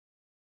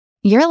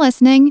You're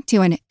listening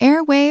to an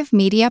Airwave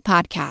Media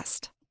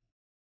Podcast.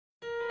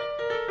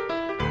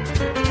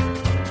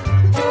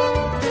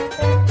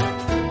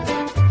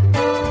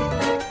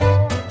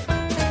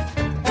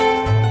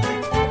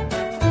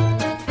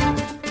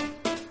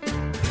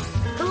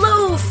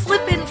 Hello,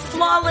 flippin'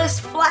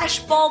 flawless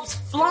flashbulbs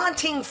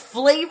flaunting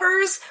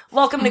flavors.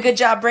 Welcome to Good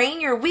Job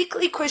Brain, your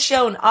weekly quiz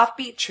show and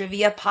offbeat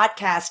trivia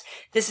podcast.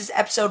 This is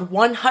episode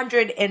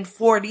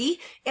 140.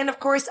 And of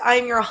course,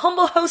 I'm your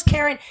humble host,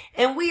 Karen,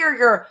 and we are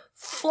your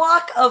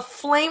flock of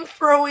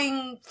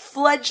flame-throwing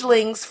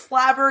fledglings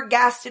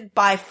flabbergasted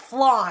by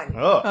flan.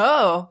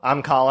 Oh.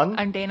 I'm Colin.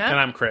 I'm Dana. And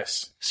I'm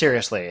Chris.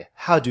 Seriously,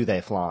 how do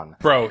they flan?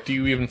 Bro, do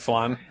you even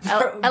flan?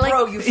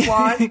 Bro, you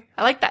flan.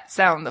 I like that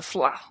sound, the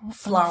flan.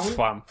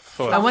 Flan.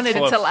 Flan. I wanted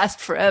it to last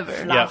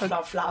forever. Yeah.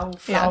 Forever.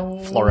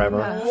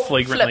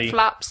 Flagrantly.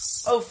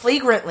 Flip-flops. Oh,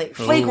 flagrantly.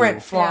 Flagrant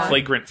Ooh. flan.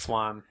 Flagrant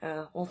flan.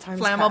 Old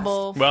times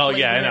Flammable. Well,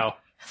 yeah, I flagrant, know.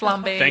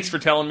 Flambe. Thanks for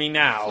telling me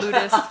now.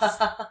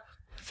 Flutists.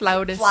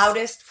 Flautist.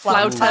 Flautist.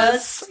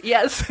 Flautas.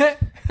 Yes.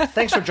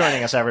 Thanks for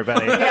joining us,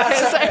 everybody.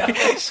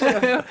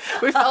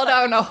 We fell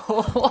down a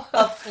hole.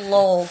 A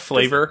flol.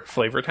 Flavor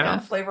Town.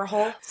 Flavor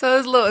hole. So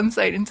there's a little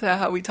insight into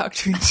how we talk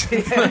to each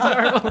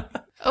other.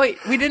 Oh, wait.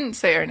 We didn't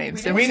say our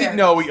names, did We we? didn't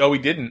know. We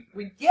didn't.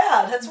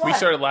 Yeah, that's why. We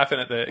started laughing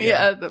at the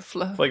Yeah, the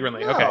flan.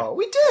 flagrantly. No, Okay.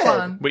 we did.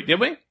 Flan. Wait, did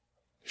we?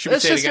 Should we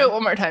Let's say just it do it again?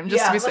 one more time,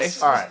 just Yeah, to be let's-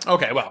 safe. All right.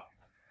 Okay, well,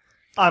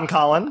 I'm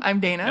Colin. I'm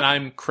Dana. and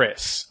I'm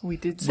Chris. we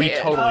did say We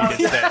it. totally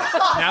did say it.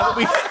 Now that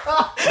we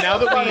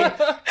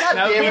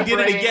did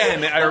it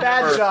again, I Bad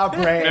remember. job,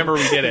 brain. Remember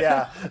we did it.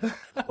 Yeah.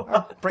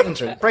 Our brains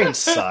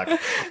suck. All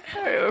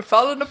right, we're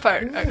falling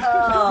apart.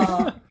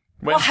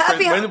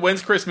 Okay.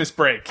 When's Christmas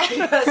break?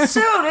 Soon.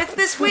 It's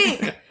this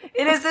week.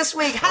 It is this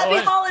week. Happy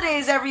What?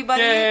 holidays,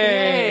 everybody.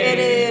 Yay. It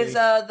is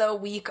the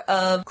week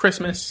of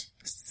Christmas.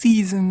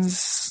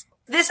 Seasons.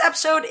 This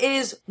episode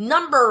is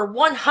number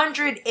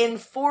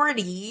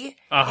 140.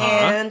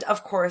 And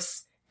of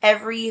course,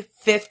 every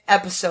fifth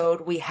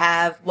episode we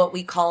have what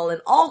we call an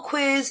all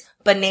quiz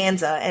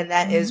bonanza. And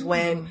that is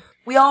when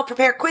we all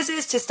prepare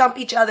quizzes to stump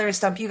each other and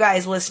stump you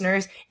guys,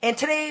 listeners. And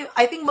today,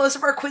 I think most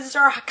of our quizzes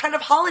are kind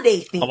of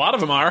holiday themed. A lot of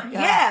them are.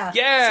 Yeah.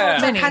 Yeah. So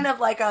it's Many. kind of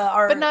like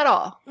our... But not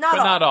all.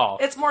 Not all.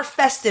 It's more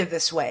festive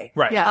this way.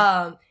 Right.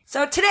 Yeah.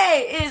 So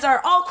today is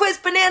our all quiz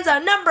bonanza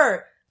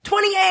number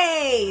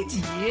 28.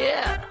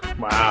 Yeah.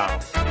 Wow.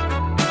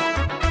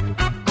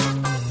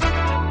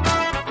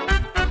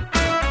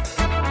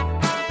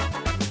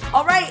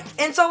 All right,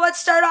 and so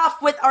let's start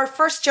off with our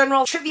first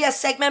general trivia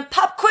segment,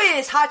 Pop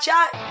Quiz, Hot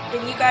Shot.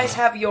 And you guys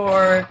have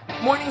your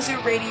Morning Zoo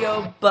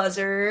Radio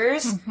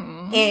buzzers.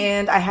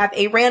 And I have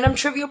a random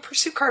Trivial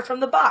Pursuit card from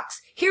the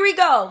box. Here we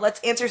go.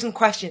 Let's answer some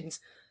questions.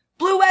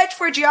 Blue Wedge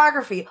for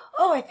geography.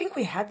 Oh, I think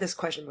we had this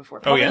question before.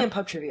 Probably yeah? in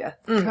pub trivia.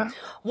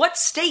 What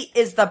state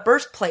is the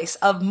birthplace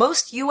of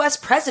most U.S.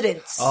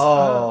 presidents?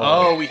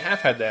 Oh, we have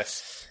had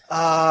this.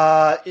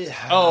 Is it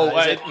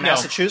no.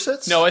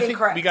 Massachusetts? No, I think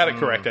Incorrect. we got it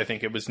correct. I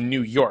think it was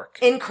New York.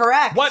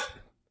 Incorrect. What?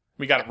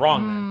 We got it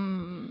wrong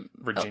then.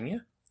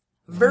 Virginia?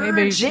 Virginia.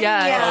 Maybe,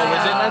 yeah. Oh,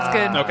 was it? That's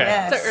good. Okay.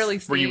 Yes. It's an early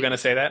state. Were you going to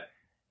say that?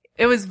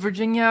 It was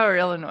Virginia or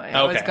Illinois.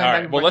 I was Okay, going all back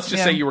right. and Well, forth. let's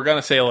just say you were going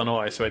to say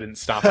Illinois, so I didn't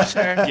stop it.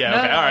 Sure. Yeah, okay. No, All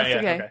right, that's yeah,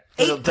 okay. okay.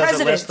 Does Eight it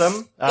presidents. list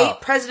them? Oh.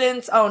 8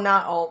 presidents. Oh,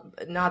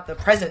 not the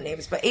president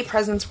names, but 8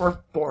 presidents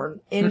were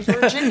born in It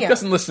Virginia.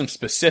 doesn't list them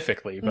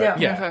specifically, but No.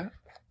 yeah. Okay.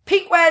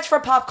 Pink Wedge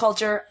for pop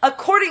culture.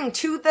 According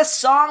to the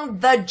song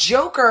The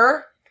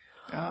Joker,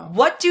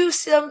 what do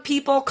some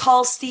people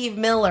call Steve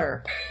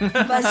Miller?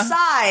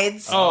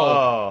 Besides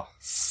Oh.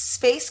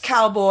 Space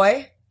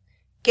Cowboy,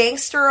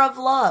 Gangster of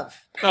Love.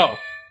 Oh.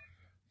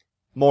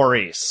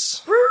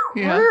 Maurice.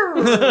 Yeah.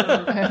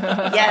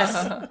 Yes.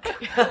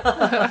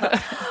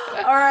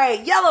 All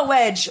right, Yellow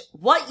Wedge.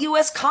 What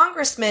U.S.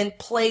 congressman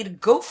played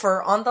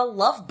Gopher on the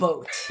Love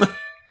Boat?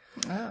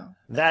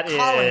 That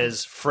Colin.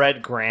 is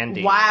Fred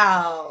Grandy.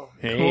 Wow.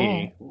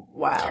 Hey.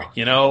 Wow.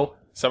 You know,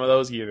 some of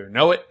those you either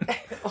know it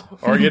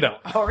or you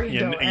don't. Or you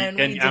don't, and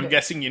we I'm did it.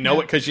 guessing you know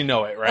it because you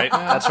know it, right?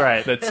 That's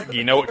right.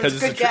 You know it because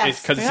That's a it's good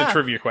guess. it's Yeah. a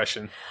trivia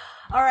question.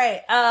 All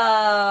right,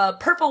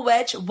 Purple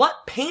Wedge. What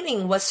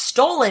painting was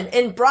stolen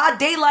in broad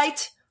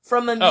daylight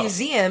from a Oh.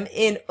 museum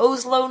in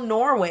Oslo,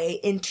 Norway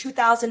in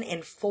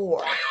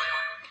 2004?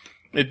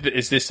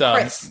 Is this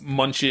Chris.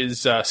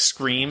 Munch's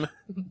Scream?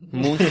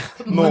 Munch?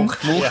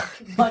 Munch. Yeah.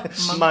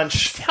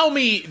 Munch. Tell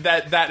me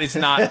that is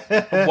not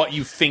what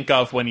you think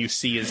of when you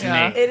see his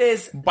Yeah. name. It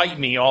is. Bite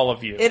me, all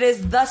of you. It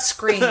is The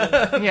Scream.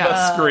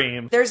 Yeah.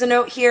 Scream. There's a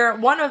note here.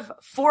 One of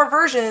 4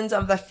 versions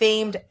of the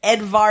famed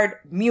Edvard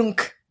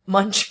Munch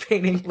Munch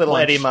painting. Little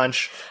Eddie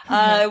Munch.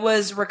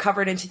 Was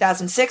recovered in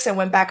 2006 and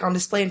went back on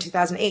display in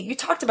 2008. You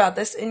talked about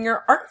this in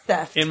your art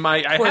theft. I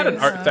had an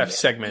quiz. art theft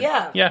segment.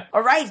 Yeah. Yeah.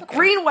 All right.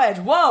 Green Wedge.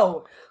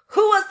 Whoa.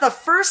 Who was the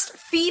first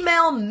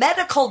female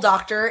medical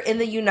doctor in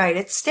the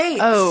United States?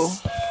 Oh.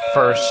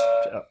 First.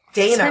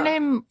 Dana. Is her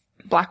name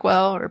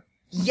Blackwell or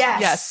Yes.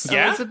 yes,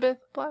 Yeah? Elizabeth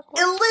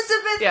Blackwell?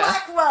 Elizabeth Yeah.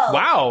 Blackwell.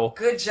 Wow.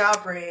 Good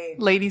job, Ray.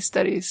 Lady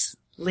Studies.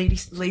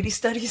 Lady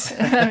studies.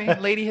 I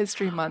mean, Lady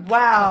History Month.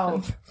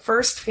 Wow.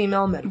 First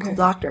female medical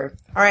doctor.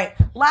 All right.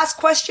 Last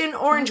question,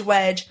 Orange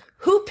Wedge.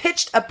 Who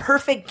pitched a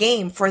perfect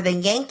game for the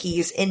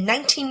Yankees in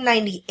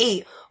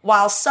 1998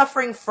 while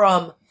suffering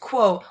from,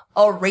 quote,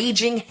 a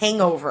raging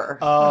hangover?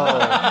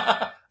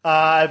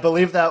 I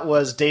believe that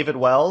was David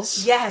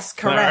Wells. Yes,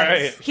 correct. All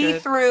right. He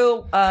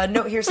threw,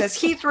 note here says,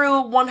 he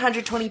threw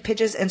 120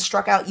 pitches and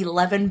struck out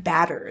 11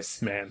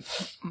 batters. Man.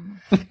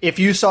 If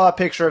you saw a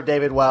picture of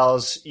David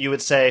Wells, you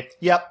would say,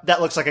 yep, that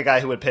looks like a guy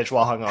who would pitch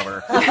while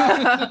hungover.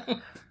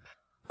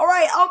 All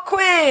right, I'll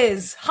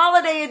quiz.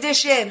 Holiday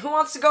edition. Who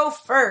wants to go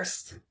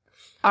first?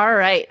 All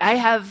right. I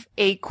have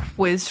a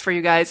quiz for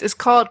you guys. It's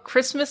called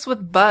Christmas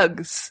with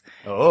Bugs.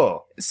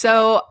 Oh.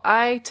 So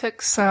I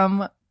took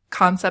some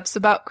concepts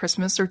about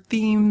Christmas or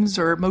themes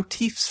or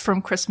motifs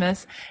from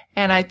Christmas,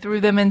 and I threw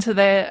them into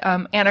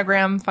the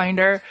anagram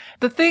finder.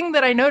 The thing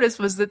that I noticed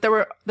was that there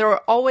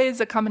were always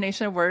a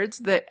combination of words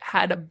that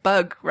had a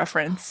bug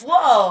reference.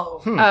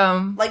 Whoa.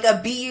 Like a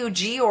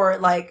B-U-G or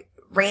like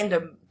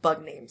random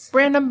bug names?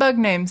 Random bug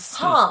names.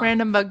 Huh.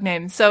 Random bug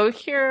names. So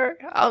here,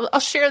 I'll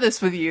share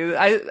this with you.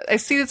 I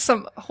see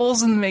some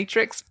holes in the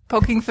matrix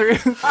poking through.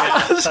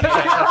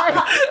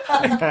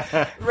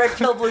 Red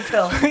pill, blue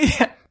pill.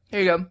 Yeah. Here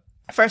you go.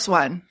 First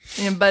one.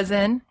 You can buzz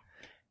in.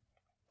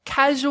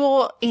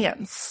 Casual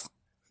ants.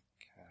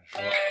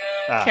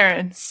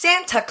 Karen.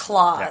 Santa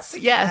Claus.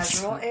 Yes.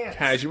 Casual ants.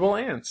 Casual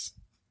ants.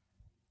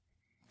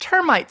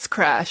 Termites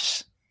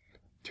crash.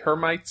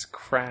 Termites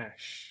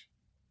crash.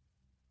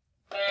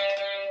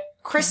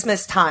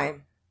 Christmas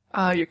time.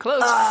 You're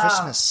close.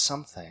 Christmas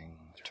something.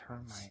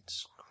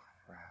 Termites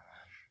crash.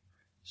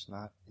 It's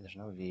not, there's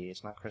no V.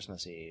 It's not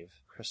Christmas Eve.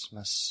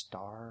 Christmas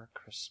star.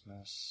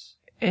 Christmas.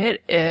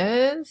 It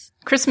is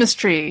Christmas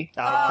tree.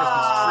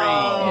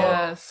 Oh,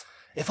 Yes.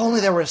 If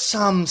only there was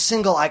some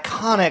single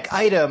iconic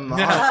item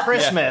on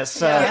Christmas.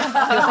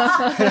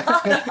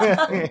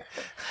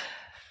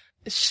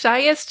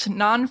 Shyest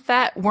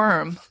non-fat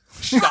worm.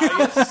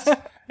 Shyest.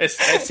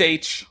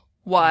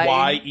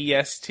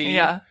 S-H-Y-E-S-T.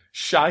 Yeah.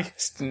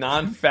 Shyest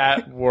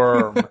non-fat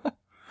worm. Yeah,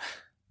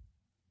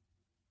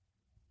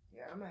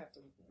 I'm gonna have to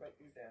write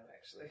these down,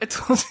 actually. I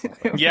told you.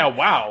 Yeah,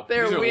 wow.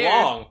 They're These are weird.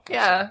 long.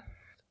 Yeah.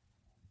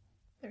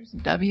 There's a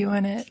W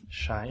in it.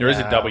 There is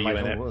a W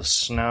in it.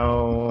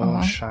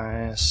 Snow,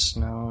 shyest,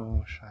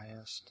 non.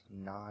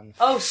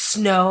 Oh,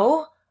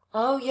 snow?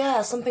 Oh,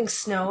 yeah, something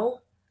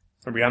snow.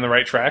 Are we on the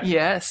right track?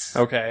 Yes.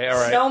 Okay, all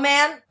right.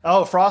 Snowman?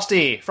 Oh,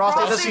 Frosty the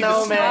Frosty the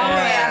Snowman.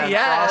 Snowman.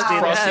 Yes.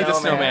 Frosty the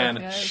Yes. Snowman.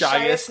 Yes.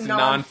 Shyest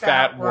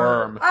non-fat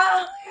worm.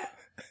 Oh, yeah.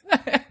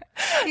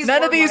 He's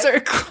None of worm-like. these are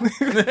clues.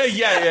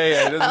 yeah.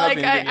 There's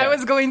nothing I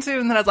was going to,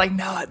 and then I was like,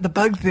 no, the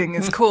bug thing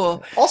is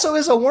cool. Also,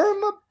 is a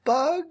worm a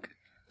bug?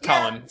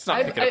 Colin, it's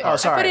not picking I apart.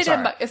 sorry, put it sorry.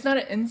 in bug. It's not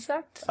an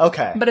insect,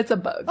 Okay. but it's a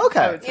bug. Okay.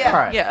 I would say. Yeah. All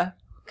right. Yeah.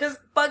 Because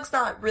bug's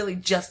not really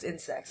just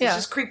insects. It's Yeah.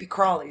 just creepy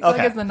crawlies. Okay.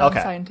 Like it's the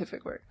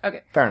non-scientific word.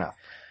 Okay. Fair enough.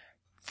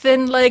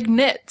 Thin leg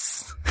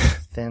knits.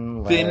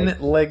 Thin leg.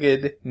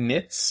 Thin-legged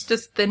knits.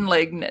 Just thin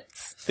leg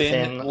knits.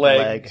 Thin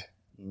leg.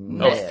 Oh,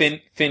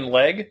 knit. thin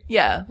leg?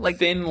 Yeah. Like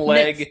Thin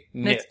leg knits.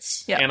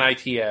 knits. Yeah.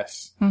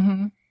 N-I-T-S.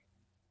 Mm-hmm.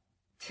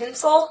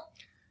 Tinsel?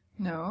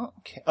 No.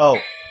 Oh.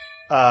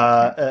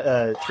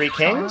 Three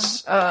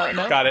Kings?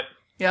 No. Got it.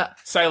 Yeah.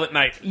 Silent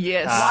Night.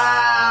 Yes.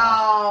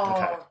 Wow.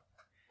 Okay.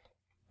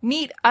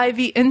 Neat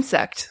ivy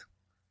insect.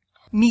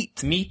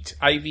 Neat. Neat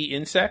ivy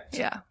insect?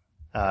 Yeah.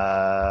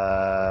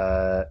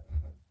 Oh,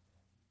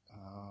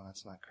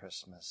 that's not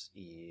Christmas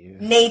Eve.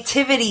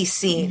 Nativity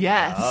scene.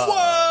 Yes.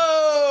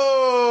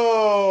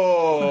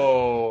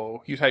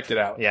 Whoa! You typed it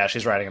out. Yeah,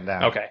 she's writing them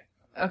down. Okay.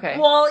 Okay.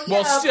 Well,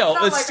 yeah. Well, still,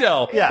 not it's like-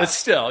 still, Yeah. it's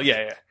still,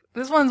 yeah.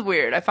 This one's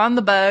weird. I found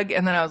the bug,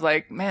 and then I was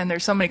like, man,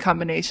 there's so many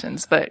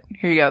combinations, but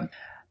here you go.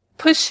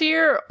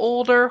 Pushier,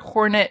 older,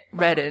 hornet,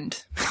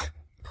 reddened.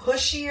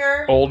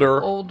 Pushier. Older,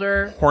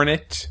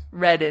 Hornet,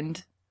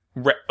 reddened.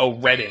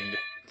 reddened.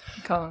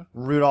 Colin.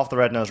 Rudolph the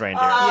Red-Nosed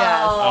Reindeer.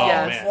 Oh,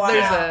 Yes. man. wow.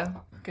 There's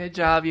a good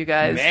job, you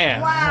guys.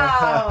 Man.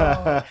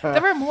 Wow.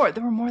 There were more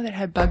that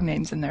had bug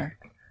names in there.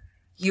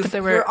 But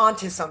they were- You're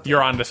onto something.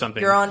 You're onto something.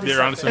 You're onto You're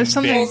something. There's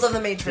something- Holes of the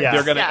Matrix. Yeah.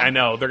 They're gonna, Yeah. I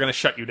know, they're gonna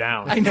shut you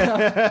down. I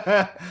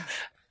know.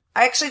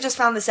 I actually just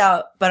found this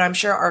out, but I'm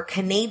sure our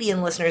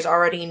Canadian listeners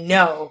already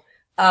know.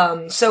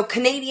 So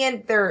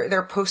Canadian,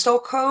 their postal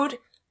code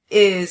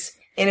is,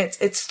 and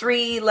it's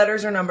 3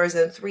 letters or numbers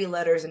and 3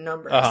 letters and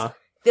numbers. Uh-huh.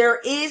 There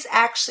is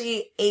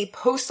actually a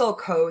postal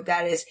code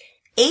that is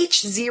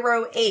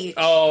H0H.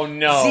 Oh,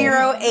 no.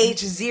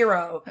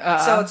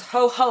 0H0. So it's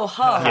ho ho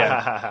ho.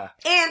 Yeah.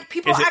 And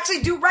people Is it-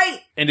 actually do write.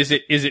 And is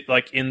it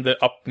like in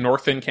the up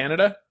north in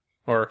Canada?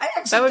 Or I That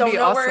actually would don't be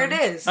know where awesome.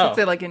 it is. Oh. Let's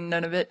say like in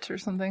Nunavut or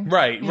something.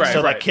 right. So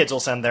right. like kids will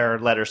send their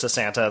letters to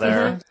Santa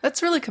there.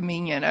 That's really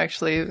convenient,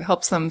 actually. It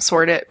helps them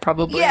sort it,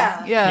 probably.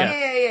 Yeah.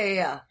 Yeah.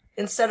 Yeah.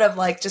 Instead of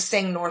like just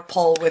saying North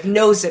Pole with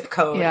no zip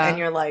code Yeah. and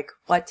you're like,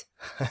 what?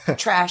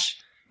 Trash.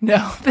 No.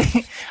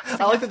 I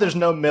like that there's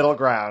no middle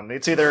ground.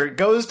 It's either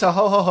goes to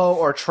ho ho ho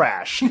or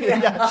trash. You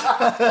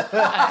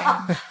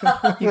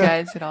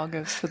guys, it all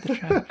goes to the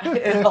trash.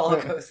 It all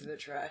goes to the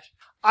trash.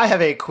 I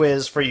have a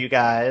quiz for you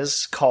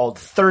guys called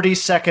 30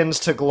 Seconds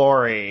to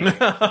Glory.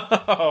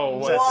 Oh,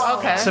 what? Whoa.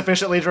 Okay.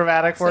 Sufficiently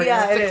dramatic for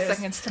Yeah, you? it 6 is.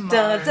 seconds to Dun,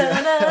 Mars.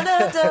 dun, dun,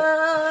 dun,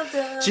 dun,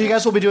 dun. So you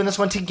guys will be doing this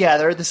one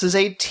together. This is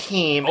a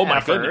team Oh, my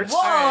effort. goodness.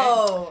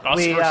 Whoa! Us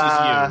We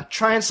versus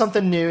trying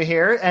something new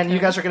here, and you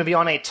guys are going to be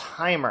on a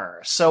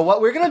timer. So what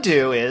we're going to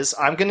do is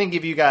I'm going to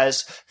give you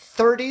guys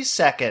 30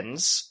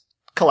 seconds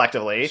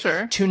collectively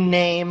Sure. to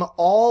name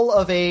all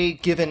of a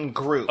given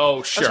group.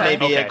 Oh, sure. So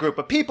maybe Okay. a group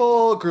of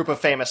people, group of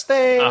famous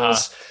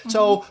things.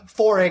 So,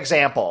 for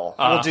example,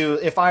 we'll do,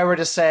 if I were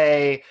to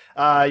say,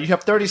 you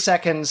have 30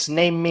 seconds,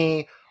 name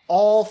me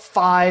all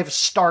 5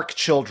 Stark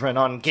children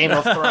on Game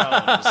of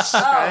Thrones.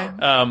 Okay.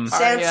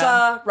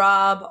 Sansa,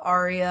 Rob,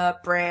 Arya,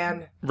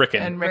 Bran.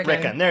 Rickon. And Rickon.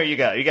 Rickon, there you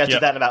go. You guys did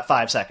Yep. that in about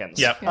 5 seconds.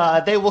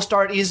 Yep. They will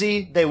start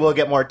easy. They will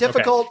get more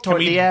difficult Okay.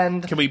 toward the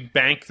end. Can we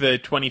bank the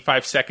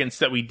 25 seconds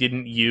that we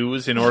didn't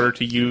use in order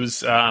to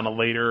use on a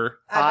later...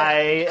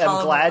 I am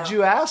Colin glad will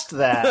you asked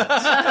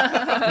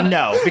that.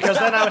 No, because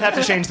then I would have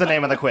to change the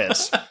name of the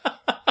quiz.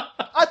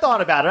 I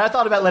thought about it. I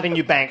thought about letting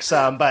you bank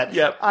some, but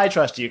Yep. I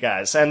trust you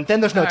guys. And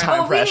then there's no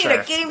time Oh, we pressure. need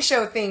a game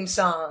show theme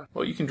song.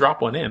 Well, you can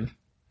drop one in.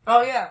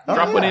 Oh, yeah.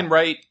 Drop one in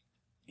right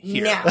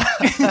here. Now.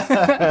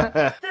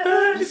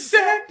 30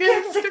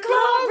 seconds to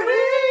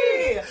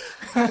glory!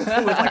 With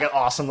like an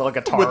awesome little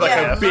guitar. With like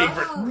Yeah. a big...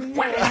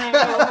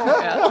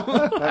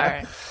 Yeah. All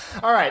right.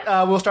 All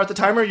right, we'll start the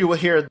timer. You will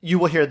hear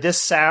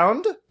this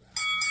sound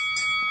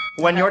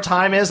when your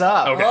time is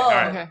up. Okay, all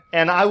right. Okay.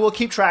 And I will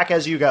keep track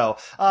as you go.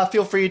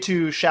 Feel free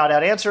to shout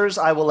out answers.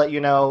 I will let you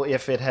know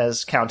if it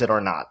has counted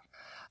or not.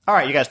 All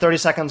right, you guys, 30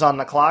 seconds on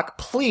the clock.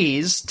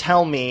 Please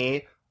tell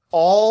me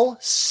all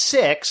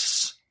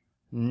 6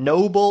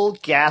 noble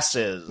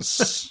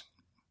gases.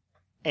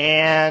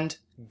 And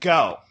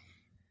go.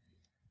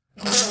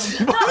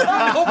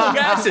 Noble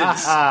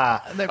gases.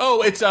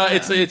 Oh, it's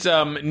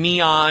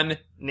neon.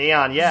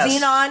 Neon, yes.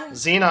 Xenon.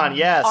 Xenon,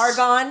 yes.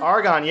 Argon.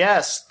 Argon,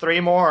 yes.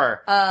 3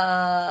 more.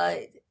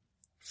 Freon?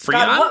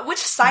 God, which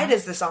side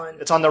is this on?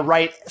 It's on the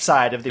right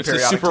side of the It's the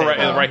periodic super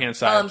table. right hand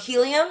side.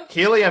 Helium?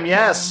 Helium,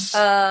 yes.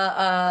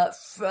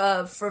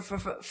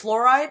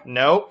 Fluoride?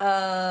 Nope.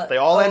 They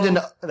all end in.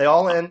 They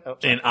all end. Oh,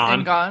 sorry. and on.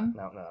 And gone.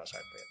 No,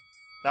 sorry.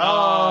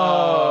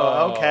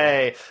 Oh,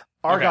 okay.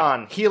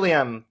 Argon,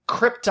 helium,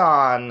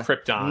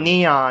 krypton,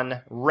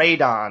 neon,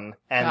 radon,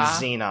 and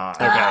xenon.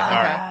 Okay, all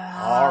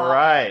right. All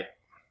right.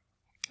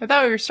 I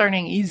thought we were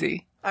starting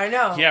easy. I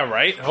know. Yeah,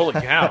 right? Holy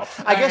cow.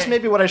 I guess right.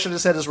 maybe what I should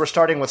have said is we're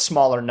starting with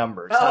smaller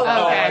numbers.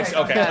 Oh, Okay, okay.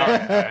 okay, all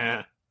right.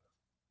 Yeah.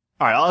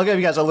 All right, I'll give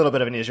you guys a little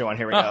bit of an easier one.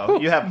 Here we go.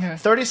 You have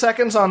 30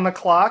 seconds on the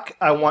clock.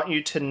 I want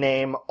you to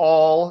name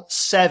all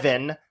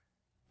 7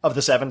 of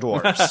the 7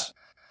 dwarves.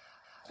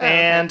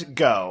 And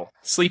go.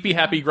 Sleepy,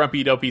 happy,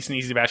 grumpy, dopey,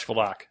 sneezy, bashful,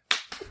 doc.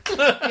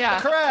 Yeah.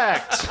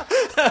 Correct.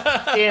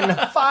 In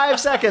 5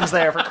 seconds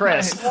there for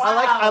Chris. Wow.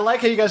 I like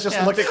how you guys just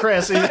looked at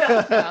Chris.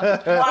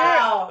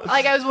 Wow.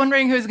 Like, I was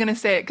wondering who was going to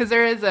say it, because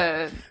there is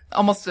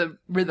almost a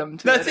rhythm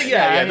to That's it. it.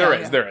 Yeah,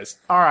 there is.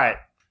 All right,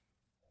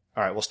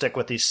 we'll stick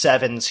with these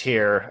 7s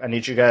here. I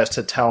need you guys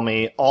to tell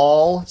me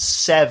all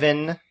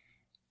 7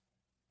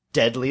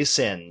 deadly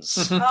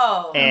sins.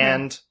 Oh.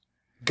 And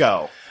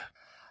go.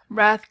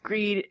 Wrath,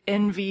 greed,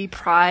 envy,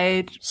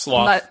 pride.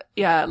 Sloth.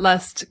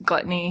 Lust,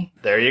 gluttony.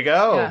 There you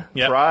go. Yeah.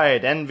 Yep.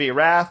 Pride, envy,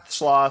 wrath,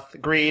 sloth,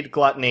 greed,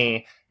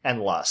 gluttony,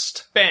 and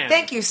lust. Bam.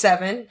 Thank you,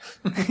 7.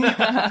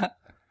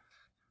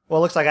 Well,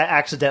 it looks like I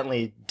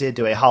accidentally did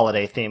do a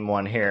holiday theme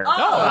one here.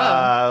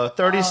 Oh.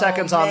 30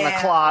 seconds on the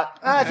man. clock.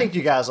 I think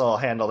you guys will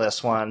handle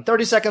this one.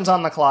 30 seconds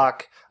on the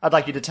clock. I'd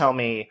like you to tell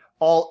me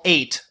all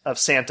 8 of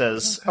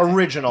Santa's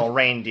original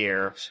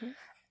reindeer.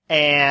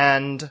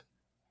 And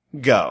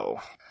go.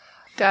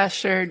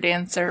 Dasher,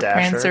 Dancer,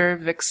 Dasher. Prancer,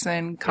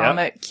 Vixen,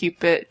 Comet,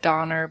 Cupid,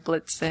 Donner,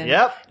 Blitzen.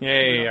 Yep.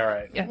 Yay, all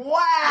right. Yeah.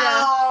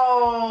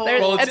 Wow.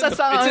 There's- Well, it's a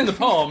song. It's in the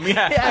poem,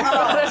 yeah.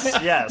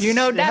 Yes. You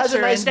know It has a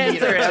Dasher nice and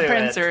meter Dancer and to it.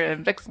 Prancer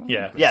and Vixen.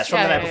 Yeah. Yes,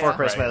 from the night before yeah.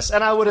 Christmas.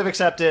 And I would have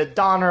accepted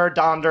Donner,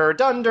 Donder,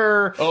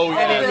 Dunder. Oh, yeah.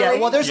 And really?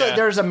 well, there's Yeah.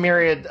 there's a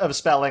myriad of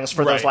spellings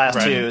for those Right, last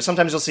right. 2.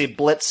 Sometimes you'll see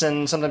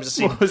Blitzen, sometimes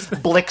you'll see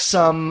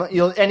Blixum,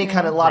 any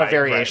kind of lot of Right,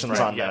 variations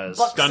right, on yeah. those.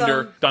 Buxom.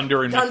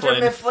 Dunder and Dunder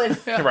Mifflin.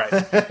 Mifflin.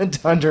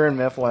 Right. Dunder and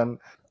Mifflin.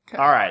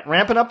 All right,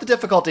 ramping up the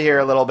difficulty here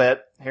a little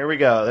bit. Here we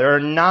go. There are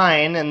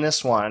 9 in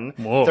this one.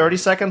 Whoa. 30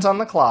 seconds on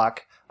the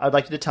clock. I'd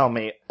like you to tell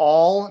me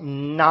all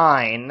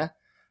 9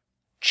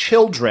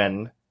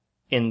 children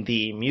in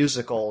the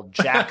musical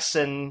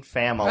Jackson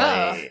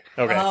Family.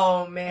 Okay.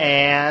 Oh, man.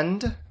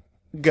 And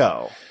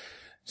go.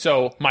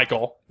 So,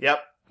 Michael, Yep.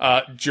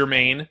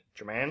 Jermaine,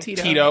 Jermaine.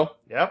 Tito.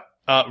 Yep.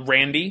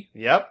 Randy,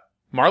 Yep.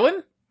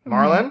 Marlon,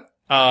 Marlon.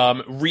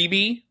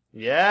 Rebe,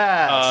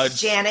 Yes.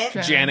 Janet.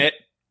 Janet,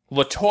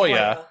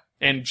 Latoya,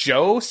 and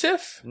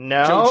Joseph?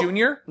 No. Joe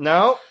Jr.?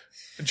 No.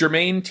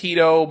 Jermaine,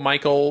 Tito,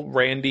 Michael,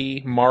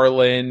 Randy,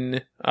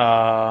 Marlon,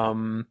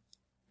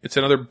 It's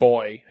another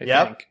boy, I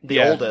Yep, think. the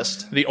Yeah.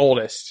 oldest. The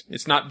oldest.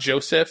 It's not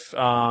Joseph.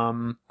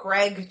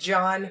 Greg,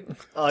 John.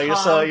 Oh, you're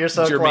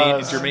so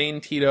close.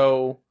 Jermaine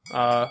Tito.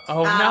 What's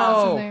his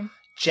No. name?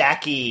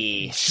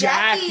 Jackie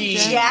Jackie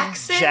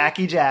Jackson?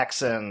 Jackie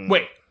Jackson.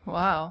 Wait,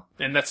 Wow.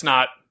 and that's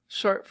not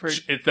Short for...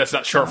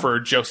 short for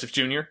Joseph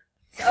Jr.?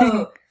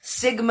 Oh,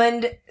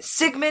 Sigmund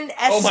Esco.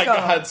 Oh my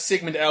God,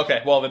 Sigmund.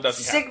 Okay, well that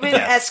doesn't count. Sigmund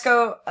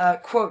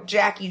Esco, quote,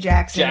 Jackie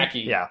Jackson.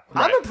 Jackie. Yeah,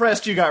 Right. I'm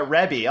impressed you got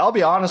Rebby. I'll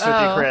be honest with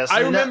you, Chris. I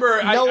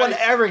remember- no one I-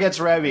 ever gets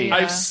Rebby. Yeah.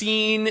 I've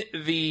seen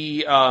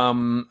the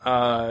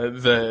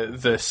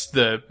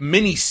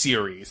mini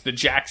series, the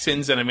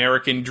Jacksons: An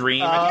American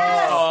Dream. I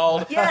think it's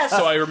called. Yes.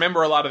 So I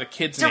remember a lot of the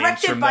kids' names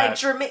Directed from by that.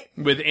 Jermaine.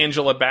 With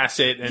Angela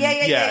Bassett and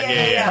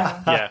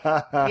Yeah.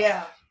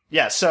 yeah.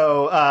 Yeah,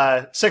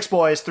 so 6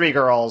 boys, 3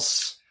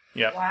 girls,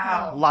 Yep.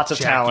 Wow. lots of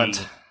Jackie.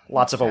 talent,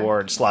 lots of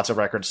awards, lots of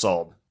records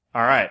sold.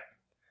 All right,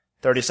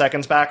 30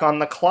 seconds back on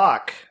the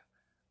clock.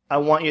 I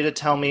want you to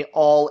tell me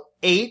all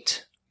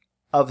 8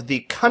 of the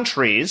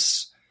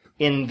countries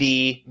in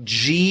the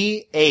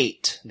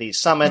G8, the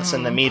summits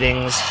and the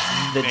meetings,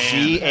 the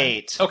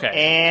G8. Okay.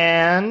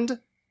 And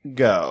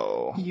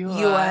go.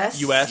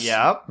 U.S. U.S.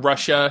 Yep.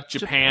 Russia,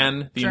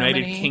 Japan, the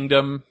United Germany.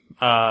 Kingdom,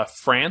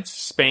 France,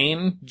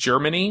 Spain,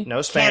 Germany,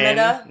 No Spain.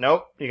 Canada.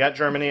 Nope. You got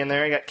Germany in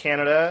there. You got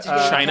Canada.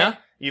 China.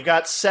 You've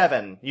got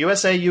 7.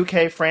 USA,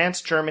 UK,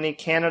 France, Germany,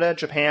 Canada,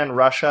 Japan,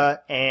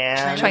 Russia,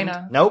 and...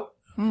 China. Nope.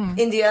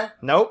 India.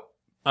 Nope.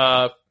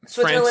 France,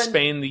 Switzerland.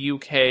 Spain, the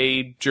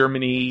UK,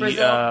 Germany,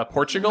 Brazil.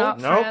 Portugal, Not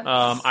Nope.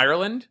 France.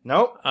 Ireland,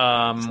 Nope.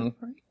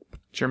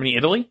 Germany,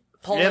 Italy.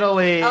 Poland.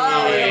 Italy.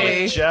 Oh,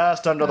 Italy.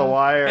 Just under the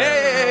wire.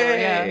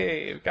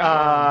 Hey,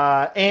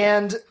 got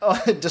And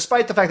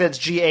despite the fact that it's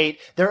G8,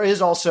 there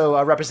is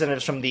also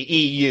representatives from the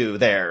EU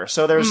there.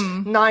 So there's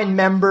 9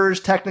 members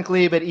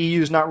technically, but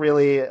EU's not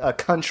really a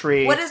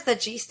country. What does the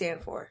G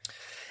stand for?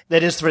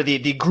 That is for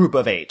the group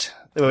of 8,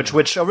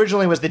 which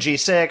originally was the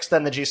G6,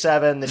 then the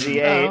G7, the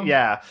G8, Oh.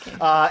 yeah.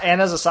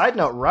 And as a side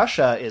note,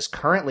 Russia is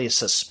currently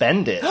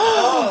suspended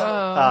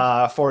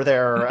for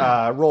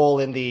their role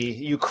in the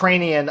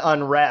Ukrainian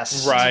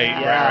unrest. Right,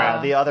 Yeah,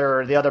 right. the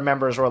other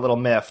members were a little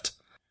miffed.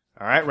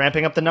 All right,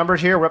 ramping up the numbers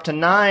here. We're up to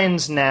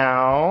 9s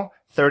now.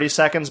 30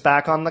 seconds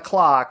back on the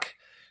clock.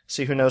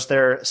 See who knows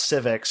their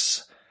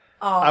civics.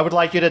 I would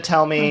like you to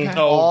tell me Okay.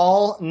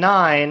 all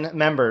 9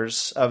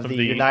 members of the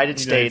United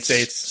States,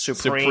 Supreme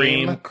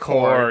Supreme Court.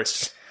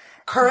 Court.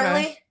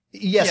 Currently?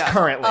 Yes, Yeah.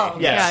 currently. Oh,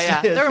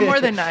 yes. Yeah. There were more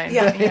than 9.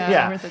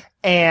 Yeah. Worth it.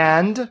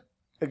 And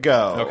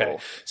go. Okay,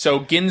 so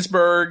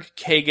Ginsburg,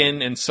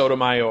 Kagan, and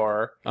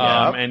Sotomayor,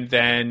 Yep. and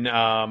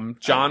then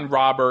John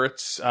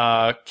Roberts,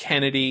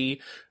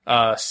 Kennedy,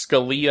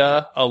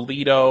 Scalia,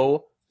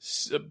 Alito,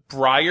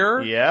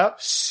 Breyer. Yep.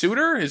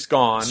 Souter is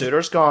gone.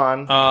 Souter's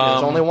gone.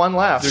 There's only one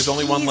left. There's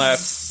only one left.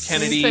 Jesus.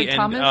 Kennedy You said and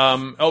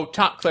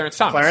Thomas? Clarence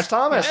Thomas. Clarence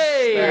Thomas.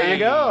 Hey! There you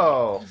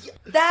go.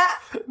 That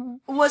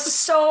was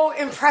so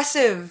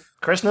impressive.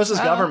 Chris knows his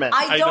government.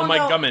 I I don't know my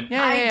government.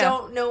 Yeah, I yeah, yeah.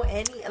 don't know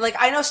any. Like,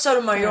 I know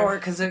Sotomayor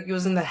because it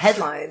was in the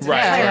headlines. Right,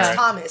 And Clarence right.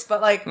 Thomas,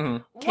 but like,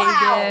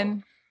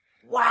 Kagan.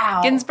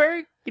 wow.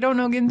 Ginsburg? You don't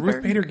know Ginsburg?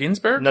 Ruth Bader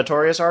Ginsburg.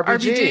 Notorious RBG.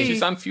 RBG.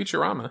 She's on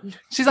Futurama.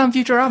 She's on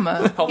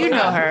Futurama. Oh, you know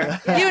yeah.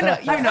 her. You know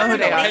who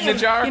they Heard are. of In the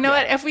jar. You know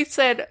what? If we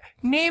said,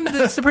 name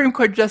the Supreme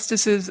Court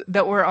justices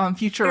that were on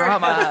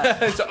Futurama.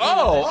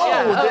 Oh,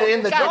 Yeah.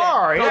 in the Got it.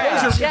 jar.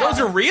 Yeah. Those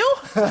are real?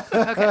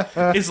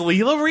 Is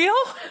Leela real?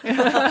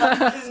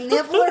 Is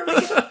Nibbler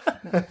real?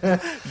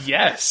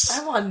 Yes.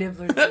 I want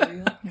Nibbler to be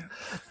real.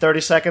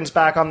 30 seconds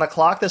back on the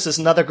clock. This is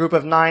another group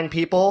of 9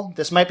 people.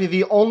 This might be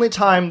the only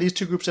time these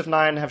 2 groups of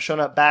 9 have shown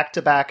up back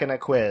to back in a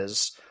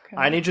quiz.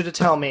 I need you to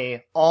tell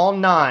me all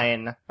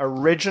 9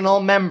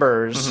 original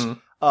members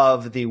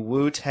of the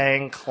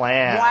Wu-Tang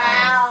Clan.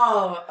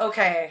 Wow.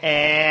 Okay.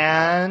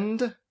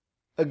 And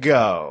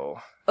go.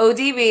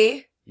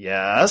 ODB,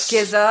 Yes.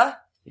 GZA,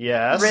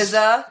 Yes.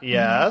 RZA,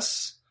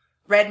 Yes.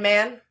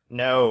 Redman.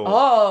 No.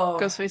 Oh.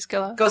 Ghostface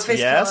Killer. Ghostface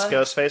Yes. Killah.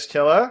 Ghostface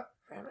Killer.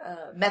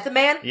 Method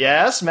Man.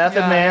 Yes. Method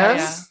Yeah, Man.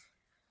 yeah.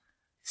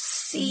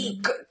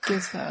 C.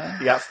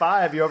 You got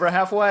 5. You're over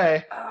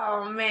halfway.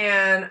 Oh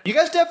man. You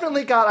guys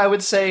definitely got, I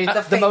would say,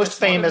 the most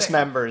famous famous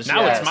members.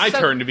 Now yes. it's my So-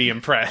 turn to be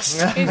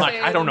impressed. I'm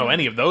like, I don't know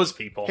any of those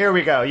people. Here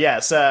we go.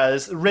 Yes,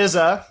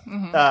 RZA,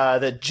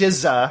 the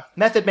GZA,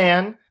 Method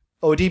Man,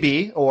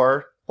 ODB,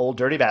 or Old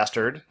Dirty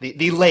Bastard,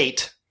 the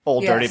late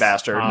Old Yes. Dirty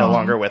Bastard, no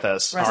longer with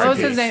us. Rest What was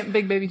R.I.P. his name?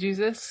 Big Baby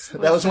Jesus?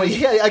 That was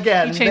yeah,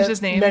 again. He changed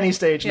his name. Many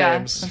stage Yeah,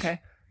 names. okay.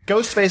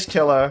 Ghostface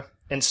Killer,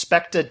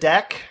 Inspector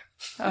Deck,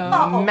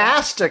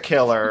 Master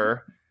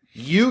Killer,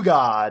 You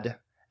God,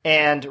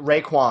 and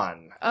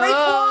Raekwon.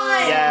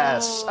 Raekwon!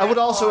 Yes, I would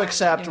also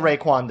accept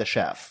Raekwon the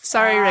chef.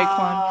 Sorry, Raekwon.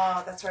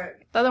 Oh, that's right.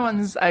 The other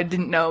ones I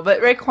didn't know,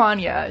 but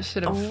Raekwon, yeah, I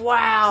should have.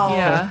 Wow.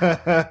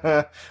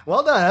 Yeah.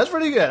 Well done. That's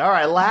pretty good. All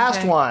right, last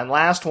Okay.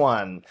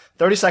 one.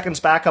 30 seconds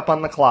back up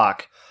on the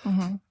clock.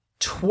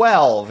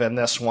 12 in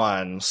this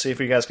one. See if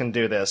you guys can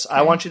do this.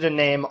 I want you to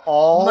name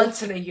all...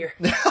 Months in a year.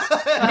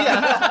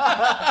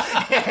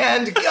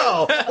 And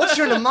go. What's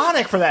your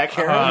mnemonic for that,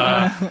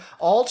 Karen?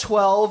 All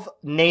 12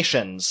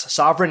 nations,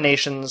 sovereign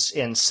nations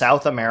in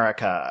South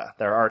America.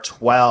 There are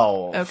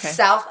 12. Okay.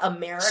 South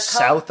America?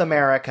 South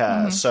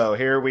America. So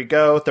here we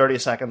go. 30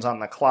 seconds on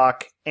the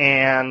clock.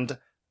 And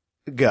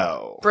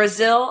go.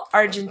 Brazil,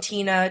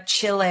 Argentina,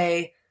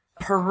 Chile,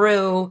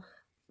 Peru,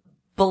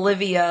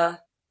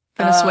 Bolivia,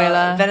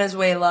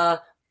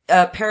 Venezuela.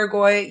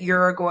 Paraguay,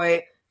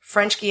 Uruguay,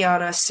 French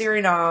Guiana,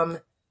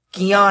 Suriname,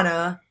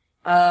 Guyana,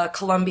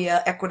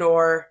 Colombia,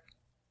 Ecuador,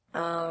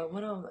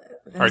 what else?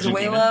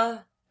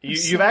 Venezuela.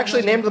 You've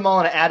actually named them all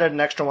and added an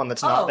extra one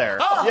that's not there.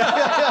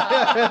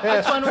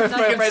 Which one was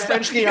not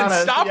French You can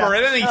Guiana. stop yeah. her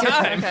at any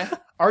time. Okay.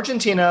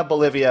 Argentina,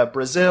 Bolivia,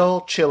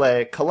 Brazil,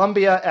 Chile,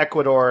 Colombia,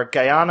 Ecuador,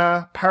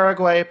 Guyana,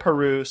 Paraguay,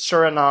 Peru,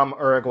 Suriname,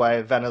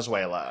 Uruguay,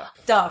 Venezuela.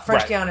 Duh,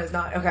 French Right. Guiana is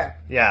not. Okay.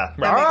 Yeah.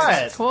 That All makes right.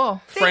 sense.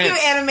 Cool. Thank you,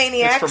 France.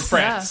 Animaniacs. It's from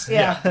France.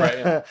 Yeah. Right.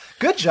 Yeah.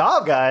 Good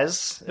job,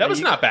 guys. That was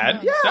not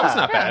bad. Yeah. That was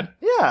not bad.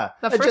 Yeah.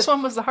 The first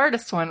one was the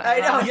hardest one. I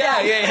know.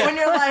 Yeah. When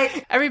you're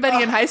like,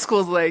 Everybody in high school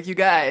is like, you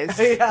guys.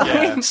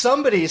 Yeah.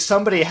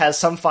 Somebody has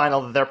some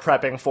final that they're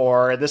prepping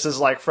for. This is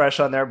like fresh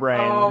on their brain.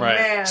 oh Right.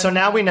 man. So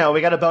now we know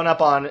we got to bone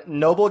up on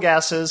Noble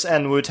Gases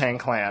and Wu-Tang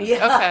Clan. yeah,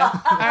 Okay.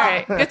 All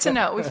right. Good to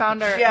know. We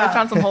found we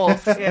found some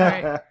holes. Yeah.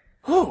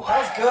 All right. that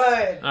was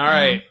good. All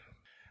right.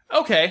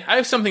 Okay, I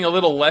have something a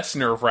little less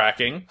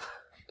nerve-wracking.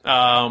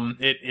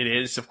 It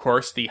is, of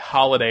course, the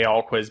holiday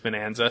all-quiz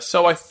bonanza,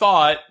 so I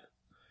thought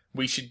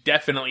we should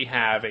definitely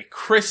have a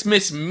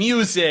Christmas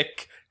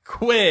music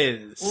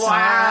quiz.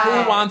 Wow.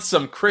 Who wants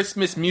some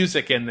Christmas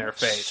music in their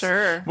face?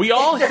 Sure. We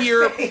all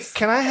hear...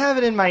 Can I have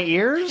it in my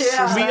ears?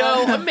 Yeah. We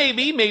all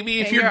maybe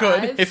if In you're your good.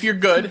 eyes? If you're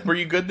good, were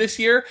you good this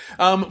year?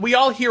 We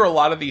all hear a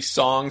lot of these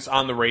songs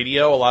on the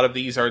radio. A lot of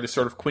these are the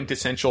sort of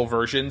quintessential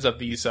versions of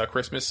these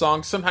Christmas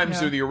songs. Sometimes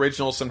they're the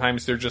original.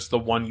 Sometimes they're just the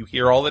one you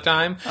hear all the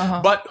time.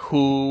 But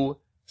who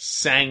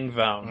sang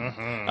them?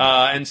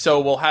 And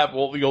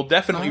so you'll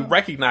definitely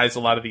recognize a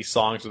lot of these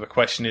songs. So the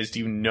question is, do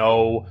you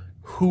know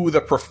who the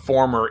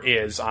performer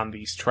is on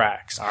these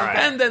tracks? right.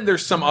 And then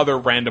there's some other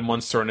random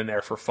ones thrown in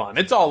there for fun.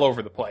 It's all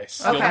over the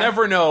place. Okay. You'll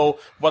never know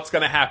what's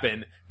going to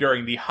happen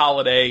during the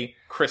holiday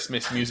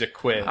Christmas music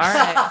quiz. All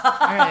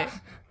right.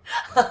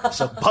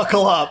 So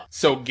buckle up.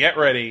 So get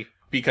ready,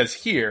 because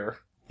here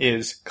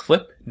is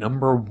clip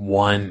number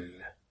 1.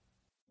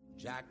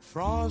 Jack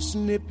Frost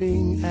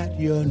nipping at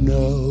your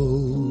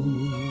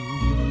nose.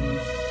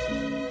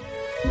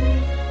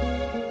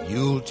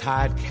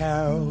 Yuletide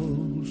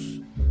carols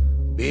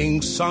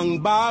being sung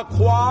by a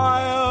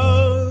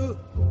choir,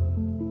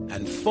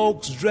 and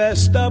folks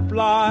dressed up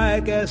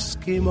like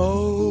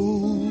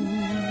Eskimos.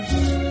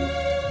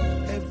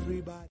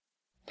 Everybody.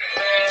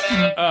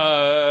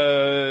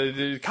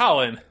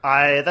 Colin.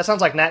 That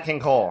sounds like Nat King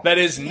Cole. That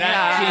is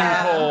Nat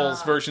King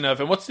Cole's version of,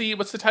 and what's the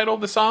title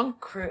of the song?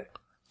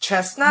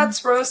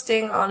 Chestnuts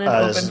roasting on an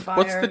open fire.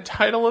 What's the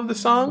title of the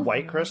song?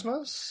 White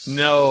Christmas?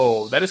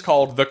 No, that is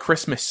called The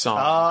Christmas Song.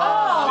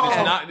 Oh. It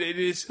is not. It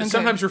is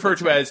sometimes referred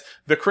to as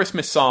The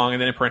Christmas Song,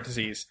 and then in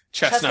parentheses,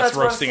 chestnuts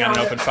roasting on an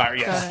open fire.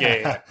 Yes,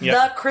 yeah.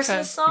 The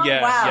Christmas song?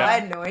 Yeah, Wow, yeah. I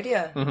had no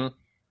idea.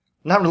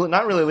 Not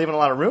really leaving a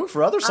lot of room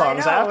for other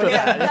songs I know, after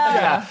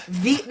yeah.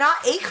 that.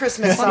 Not a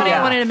Christmas song. Somebody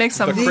wanted to make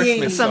some The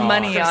Christmas song.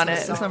 money on it,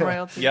 Christmas song. some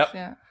royalties. Yep.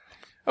 Yeah.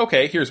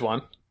 Okay, here's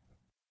one.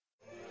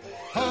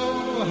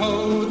 Ho,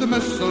 ho, the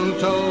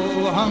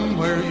mistletoe hung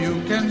where you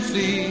can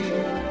see.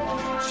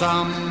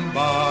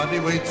 Somebody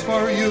waits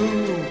for you,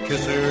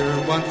 kiss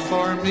her once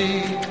for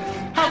me.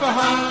 Have a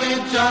holly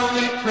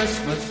jolly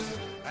Christmas.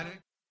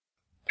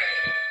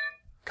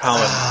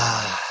 Colin.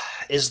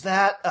 Is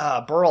that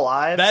Burl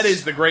Ives? That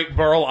is the great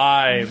Burl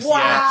Ives.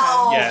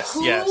 Wow. Yes,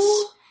 Who? yes.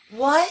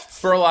 What?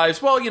 Burl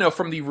Ives, well,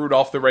 from the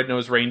Rudolph the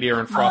Red-Nosed Reindeer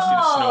and Frosty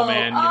the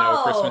Snowman,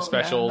 Christmas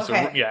specials.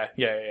 Okay.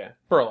 Yeah.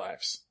 Burl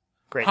Ives.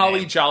 Great Holly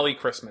name. Jolly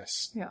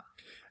Christmas. Yeah.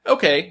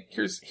 Okay,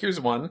 here's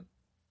one.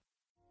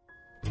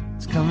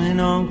 It's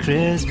coming on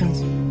Christmas.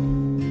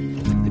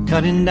 They're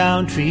cutting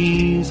down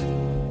trees,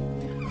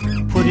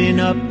 putting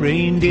up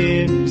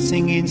reindeer,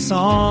 singing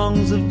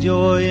songs of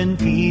joy and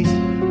peace.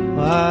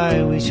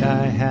 I wish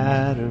I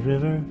had a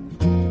river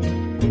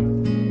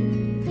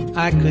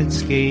I could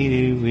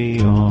skate away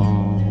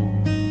on.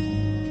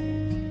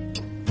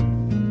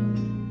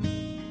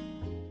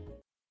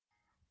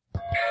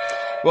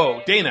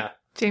 Whoa, Dana.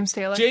 James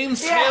Taylor.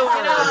 James Yeah.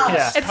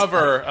 Taylor's Yeah.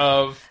 cover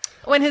of...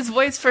 When his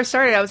voice first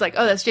started, I was like,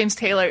 "Oh, that's James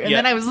Taylor." And Yeah.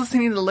 then I was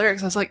listening to the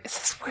lyrics. I was like, "Is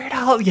this Weird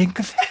Al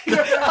Yankovic?"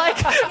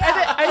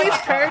 Are these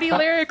parody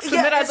lyrics? And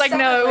Yeah, then I was it like, "No,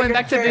 sounded it like went a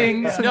back to parody,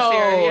 being yeah.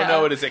 sincere." Yeah.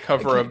 No, it is a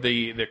cover of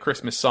the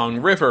Christmas song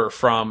River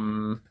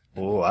from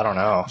Ooh, I don't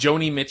know.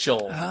 Joni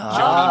Mitchell.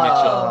 Joni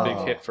Mitchell,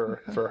 big hit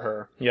for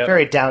her. Yeah,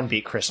 Very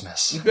downbeat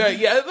Christmas.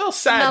 yeah, a little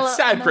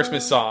sad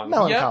Christmas song.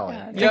 Melancholy.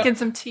 Yep. Drinking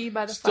some tea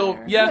by the Still,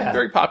 fire. yeah,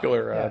 very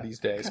popular these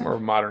days. More of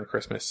a modern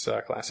Christmas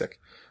classic.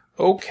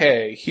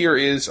 Okay, here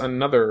is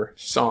another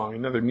song,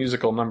 another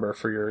musical number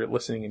for your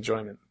listening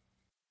enjoyment.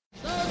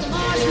 Those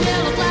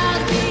marshmallow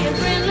clouds being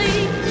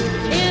friendly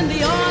in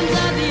the arms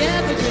of the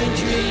evergreen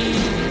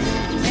trees.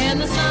 And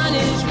the sun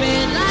is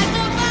red like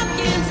a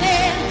pumpkin's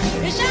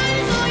head. It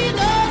shines so your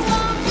doors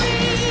won't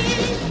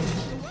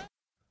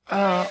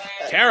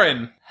freeze.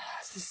 Karen.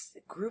 Is this a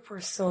group or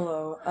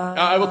solo?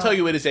 I will tell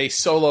you it is a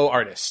solo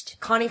artist.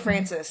 Connie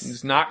Francis.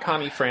 It's not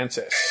Connie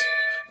Francis.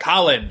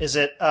 Colin. Is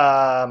it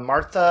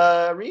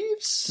Martha Reeves?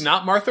 It's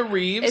not Martha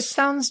Reeves. It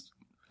sounds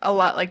a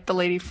lot like the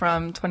lady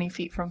from 20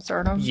 Feet from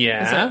Stardom.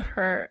 Yeah. Is it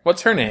her?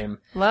 What's her name?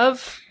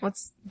 Love?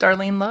 What's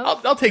Darlene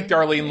Love? I'll take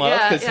Darlene Love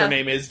because Yeah. her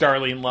name is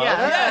Darlene Love.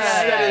 Yeah.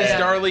 Yes, Yeah. it is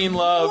Darlene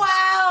Love.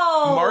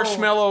 Wow!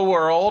 Marshmallow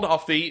World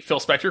off the Phil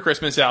Spector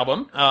Christmas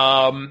album.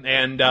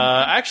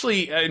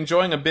 Actually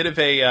enjoying a bit of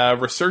a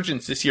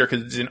resurgence this year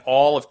because it's in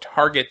all of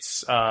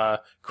Target's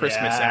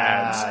Christmas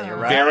ads. You're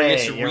right.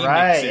 Various You're remixes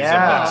right,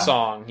 yeah. of that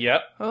song.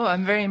 Yep. Oh,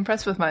 I'm very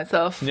impressed with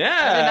myself. Yeah.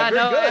 I did not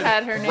very know good. I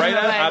had her name. Right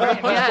on my out of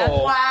the brain. punch Yeah.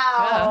 bowl.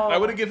 Wow! I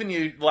would have given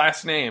you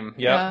last name. Yep.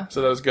 Yeah.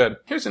 So that was good.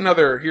 Here's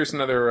another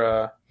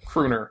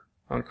crooner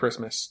on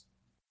Christmas.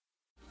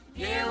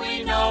 Here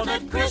we know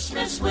that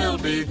Christmas will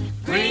be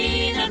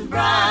green and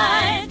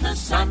bright, the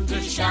sun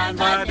to shine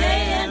by day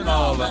and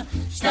all the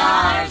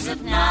stars at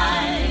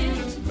night.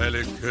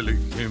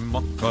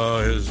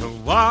 Melikilikimaka is a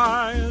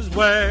wise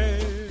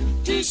way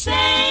To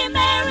say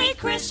Merry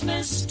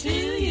Christmas to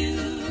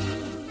you.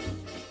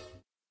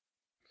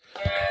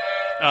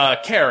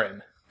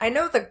 Karen. I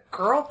know the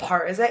girl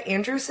part. Is that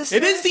Andrew's sister?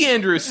 It is the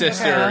Andrews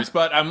sisters,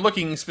 but I'm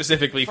looking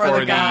specifically for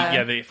the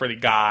guy. for the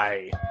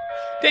guy.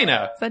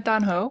 Dana. Is that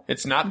Don Ho?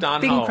 It's not Don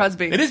Bing Ho.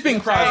 Crosby. It is Bing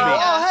Crosby.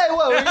 Oh, hey,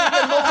 whoa, we're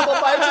getting multiple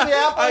bites of the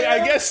apple?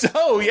 I guess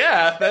so,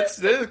 yeah. That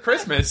is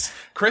Christmas.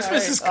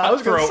 Christmas is I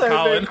was going to cutthroat, say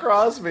Colin. Bing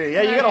Crosby.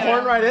 Yeah, you got a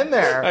horn right in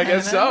there. I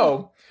guess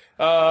so.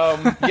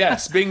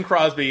 Yes, Bing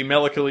Crosby,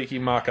 Melikaliki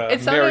Maka.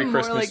 It sounded Merry more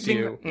Christmas like to Bing,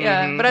 you.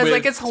 yeah, but I was With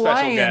like, it's special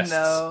Hawaiian guests.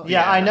 though.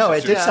 Yeah, I know.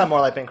 It did Yeah. sound more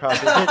like Bing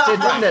Crosby.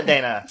 Didn't it,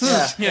 Dana?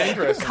 Yeah. Yeah,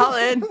 interesting.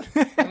 Colin.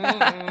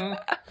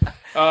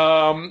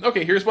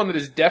 Okay, here's one that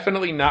is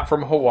definitely not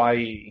from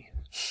Hawaii.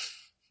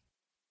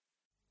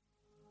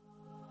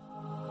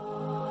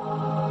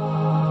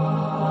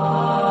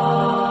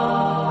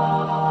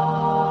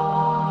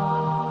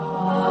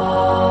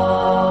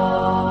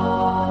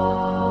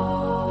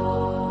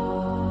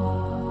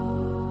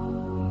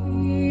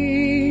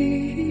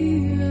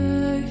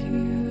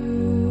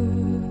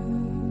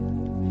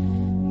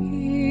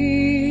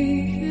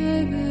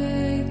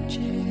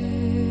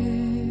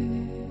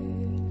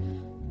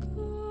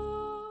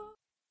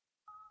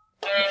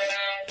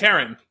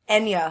 Karen.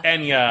 Enya.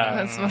 Enya.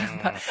 That's what I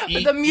thought. But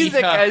Eat- the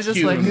music, I was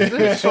just like, is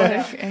this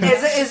like,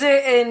 Is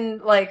it in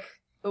like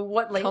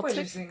what language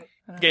Celtic? is it?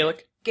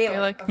 Gaelic.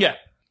 Gaelic. Gaelic. Yeah.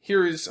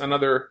 Here is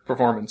another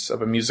performance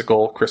of a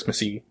musical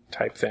Christmassy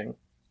type thing.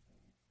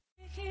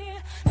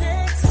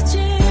 Next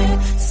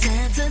year,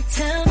 Santa,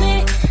 tell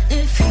me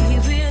if he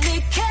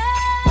really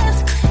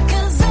cares,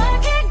 'cause I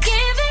can't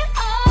give it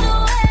all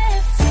away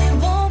if he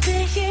won't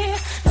be here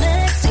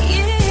next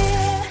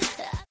year.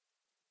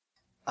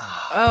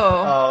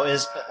 oh, Oh,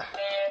 is...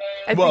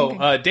 I Whoa,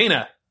 think,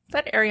 Dana. is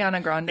that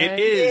Ariana Grande? It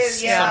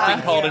is yeah.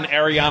 something called an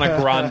Ariana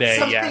Grande,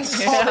 yes.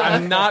 Something called-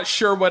 I'm not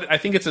sure what, I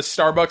think it's a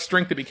Starbucks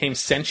drink that became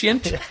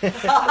sentient.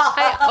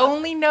 I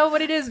only know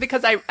what it is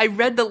because I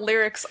read the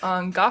lyrics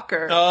on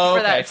Gawker Oh, for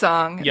okay. that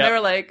song. And Yep. they were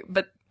like,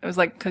 but it was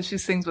like, because she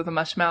sings with a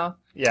mush mouth.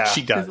 Yeah.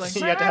 She does. Like,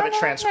 You have to have it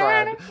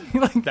transcribed.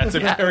 Like, That's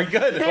yeah. very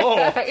good. Oh,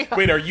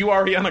 wait, are you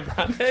Ariana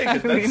Grande?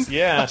 'Cause that's,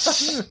 yeah.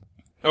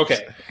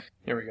 Okay,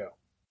 here we go.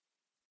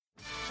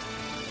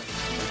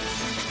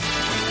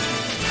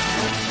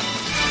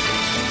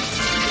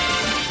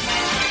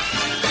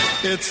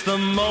 It's the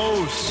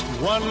most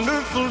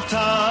wonderful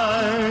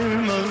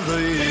time of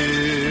the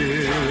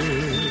year,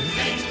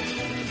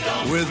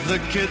 with the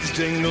kids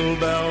jingle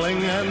belling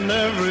and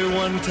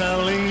everyone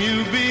telling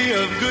you be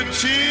of good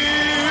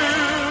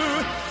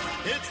cheer.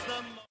 It's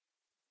the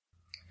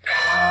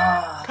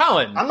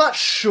Colin. I'm not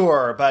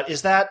sure, but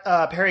is that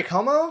Perry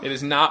Como? It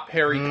is not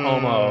Perry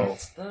Como.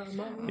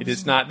 It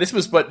is not. This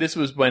was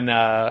when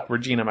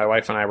Regina, my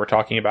wife, and I were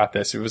talking about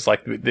this. It was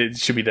like it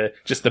should be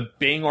just the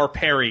Bing or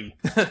Perry,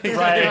 Right.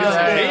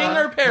 Bing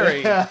or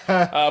Perry.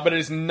 But it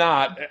is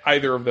not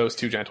either of those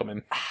two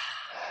gentlemen.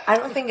 I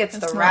don't think it's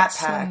the It's Rat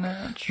not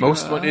Pack.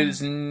 Sinatra. It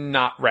is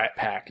not Rat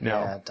Pack.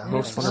 No, Yeah, don't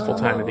most know. wonderful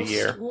time of the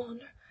year.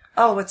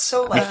 Oh, it's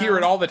so You like hear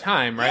it all the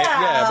time, right?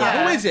 Yeah. but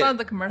Yeah, who is it's it? on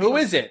the commercials. Who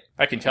is it?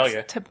 I can tell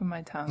you. Tip of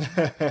my tongue.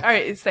 All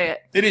right, say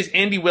it. It is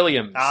Andy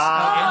Williams.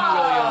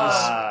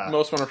 Ah. Andy Williams,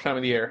 most wonderful time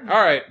of the year.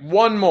 All right,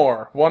 one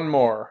more.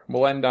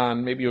 We'll end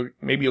on maybe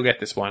you'll get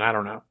this one. I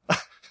don't know.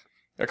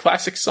 A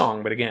classic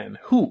song, but again,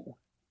 who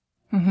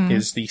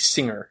is the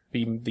singer,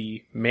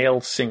 the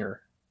male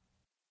singer?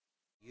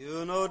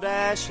 You know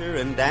Dasher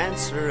and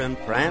Dancer and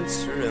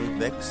Prancer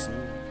and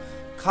Vixen,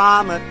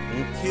 Comet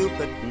and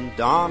Cupid and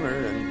Donner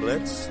and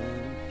Blitzen.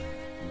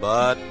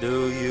 But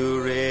do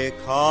you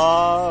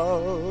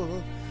recall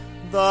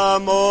the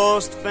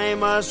most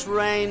famous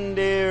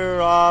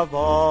reindeer of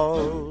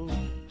all?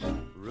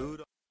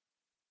 Rudolph.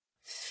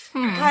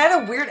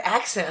 kind of weird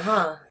accent,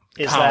 huh?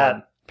 Is Colin.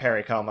 that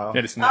Perry Como?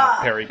 It is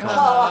not Perry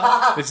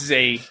Como. This is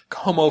a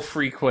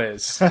Como-free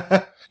quiz.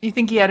 You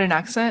think he had an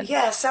accent?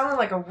 Yeah, it sounded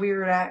like a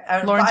weird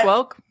Lawrence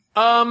Welk?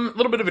 A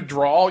little bit of a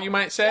drawl, you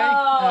might say.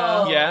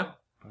 Oh. Yeah.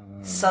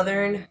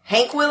 Southern.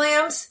 Hank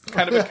Williams?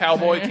 Kind of a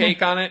cowboy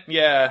take on it.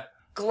 Yeah.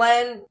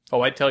 Glenn.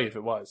 Oh, I'd tell you if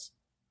it was.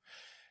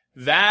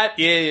 That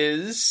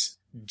is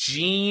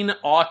Gene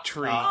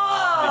Autry.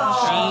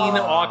 The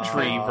Gene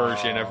Autry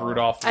version of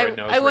Rudolph the Red-Nosed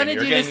Reindeer. I wanted you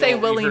to Again, say you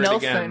Willie heard it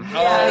Nelson. again. Yeah,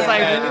 I was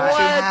like, I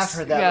what? have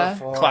heard that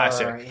before.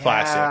 Classic.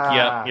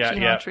 Yeah.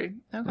 Gene Autry.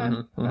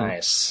 Okay.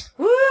 Nice.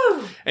 Woo!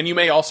 And you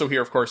may also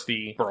hear, of course,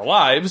 the Burl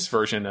Ives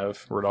version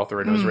of Rudolph the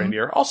Red-Nosed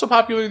Reindeer. Also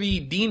popular, the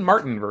Dean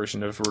Martin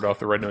version of Rudolph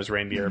the Red-Nosed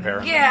Reindeer,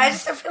 apparently. Yeah, I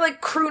feel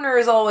like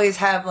crooners always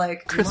have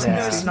like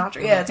Christmas.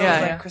 Sinatra. Yeah, it's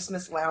always like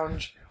Christmas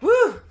lounge.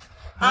 Woo!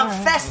 I'm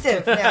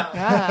festive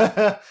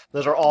now.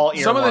 Those are all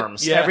Some of the-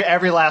 earworms. yeah.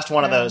 Every last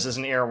one of those is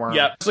an earworm.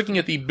 Yeah, I was looking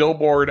at the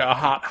Billboard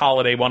Hot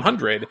Holiday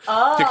 100 to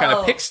kind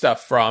of pick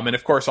stuff from, and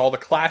of course all the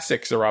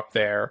classics are up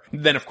there.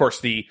 Then of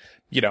course the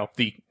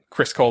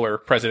Chris Kohler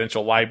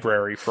Presidential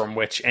Library, from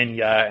which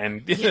Enya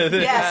and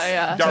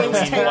Yes. Darlene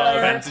James Taylor.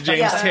 Love and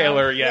James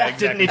Taylor, exactly.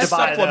 Didn't need to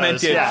buy those,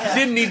 supplemented. yeah.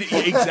 Didn't need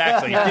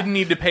Didn't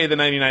need to pay the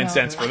 99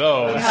 cents for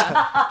those.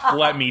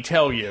 Let me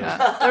tell you,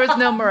 There was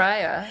no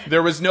Mariah.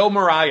 there was no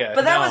Mariah.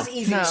 But that no. was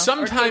easy. No.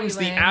 Sometimes Or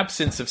the Katie Lang.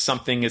 absence of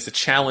something is a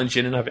challenge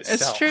in and of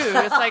itself. It's true.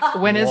 It's like,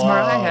 when is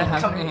Mariah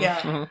happening?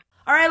 Yeah.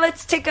 All right,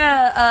 let's take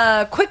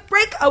a quick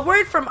break. A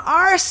word from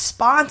our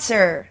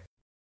sponsor.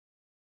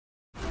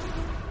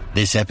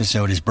 This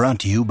episode is brought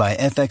to you by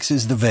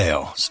FX's The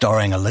Veil,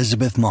 starring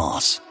Elizabeth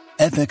Moss.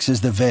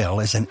 FX's The Veil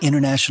is an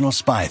international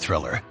spy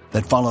thriller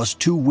that follows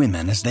two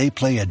women as they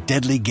play a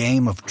deadly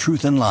game of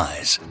truth and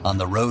lies on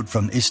the road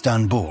from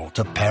Istanbul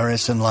to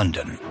Paris and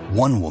London.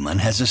 One woman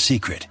has a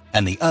secret,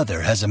 and the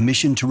other has a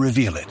mission to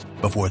reveal it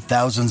before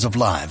thousands of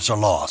lives are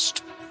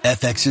lost.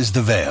 FX's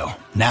The Veil,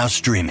 now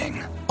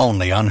streaming,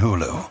 only on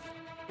Hulu.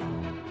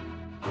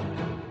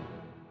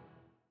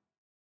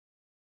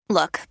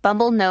 Look,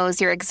 Bumble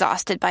knows you're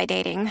exhausted by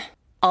dating.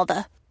 All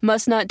the,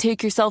 must not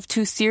take yourself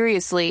too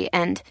seriously,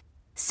 and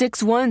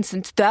 6'1"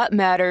 since that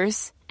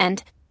matters,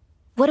 and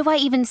what do I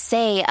even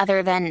say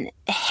other than,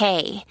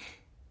 hey?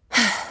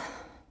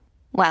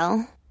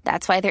 Well,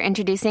 that's why they're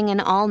introducing an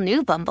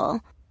all-new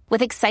Bumble,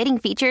 with exciting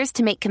features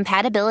to make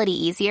compatibility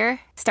easier,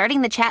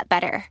 starting the chat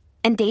better,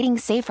 and dating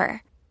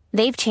safer.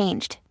 They've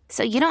changed,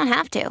 so you don't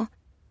have to.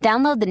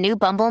 Download the new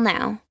Bumble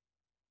now.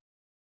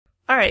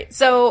 All right,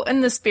 so in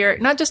the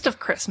spirit, not just of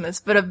Christmas,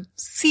 but of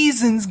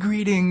season's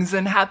greetings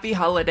and happy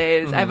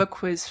holidays, I have a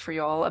quiz for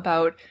y'all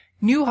about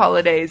new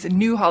holidays and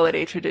new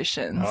holiday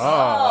traditions.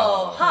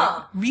 Oh,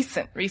 huh.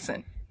 Recent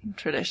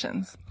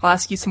traditions. I'll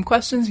ask you some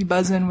questions, you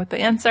buzz in with the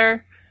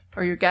answer,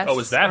 or your guess. Oh,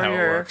 is that or how it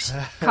your works?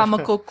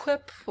 comical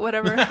clip,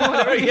 whatever.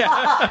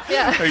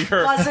 Yeah. Or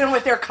your- Buzzing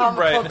with their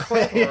comical Right.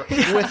 clip.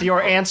 With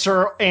your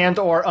answer and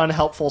or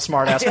unhelpful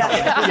smartass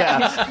comment.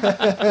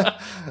 Yeah.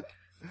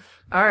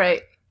 All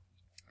right.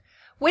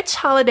 Which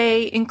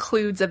holiday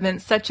includes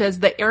events such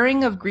as the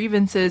airing of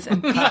grievances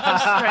and feats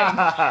of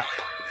strength?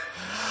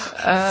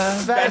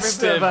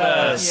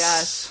 Festivus.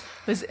 Yes.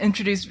 It was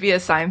introduced via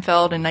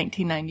Seinfeld in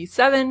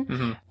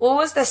 1997. What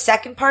was the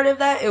second part of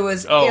that? It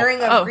was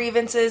airing of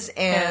grievances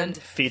and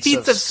Feats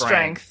of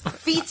strength.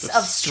 feats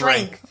of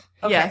strength.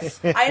 Okay. Yes.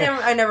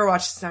 I never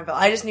watched Seinfeld.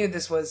 I just knew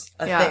this was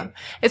a thing.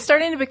 It's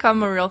starting to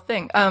become a real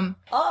thing.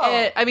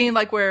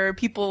 Like where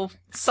people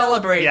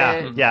celebrate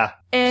it. Yeah.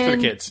 In for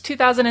the kids.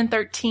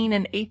 2013,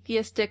 an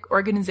atheistic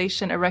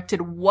organization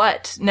erected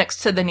what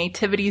next to the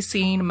nativity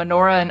scene,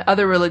 menorah, and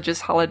other religious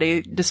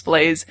holiday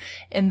displays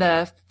in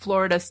the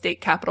Florida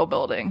State Capitol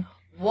building?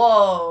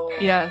 Whoa.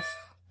 Yes.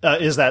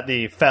 Is that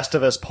the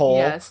Festivus pole?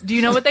 Yes. Do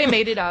you know what they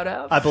made it out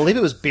of? I believe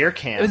it was beer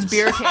cans. It was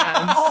beer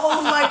cans.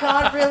 Oh my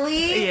god,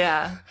 really?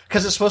 Yeah.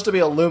 Because it's supposed to be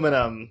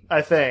aluminum,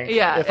 I think.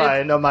 Yeah, If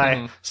I know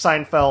my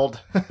Seinfeld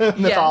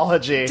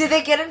mythology. Did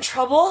they get in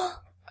trouble?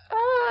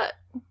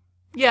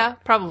 Yeah,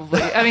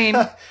 probably. I mean,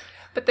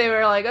 but they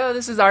were like, oh,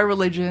 this is our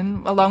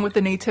religion, along with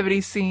the nativity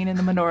scene and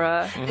the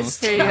menorah.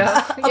 Here you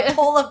go. A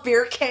pole of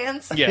beer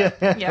cans? Yeah.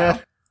 Yeah.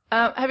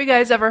 Have you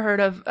guys ever heard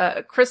of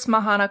Chris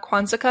Mahana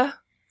Kwanzaa?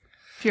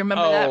 If you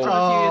remember that from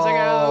a few years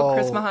ago,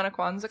 Chris Mahana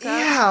Kwanzaa.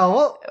 Yeah,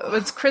 well, It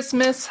was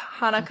Christmas,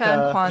 Hanukkah,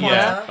 and Kwanzaa.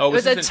 Yeah. Oh, it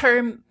was a wasn't it-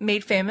 term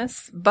made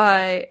famous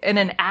in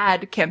an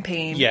ad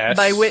campaign. Yes.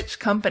 By which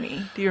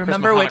company? Do you Chris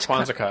remember Mahana which?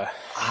 Kwanzaa.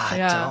 I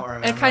Yeah. don't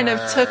remember. It kind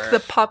of took the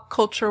pop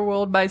culture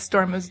world by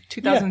storm. It was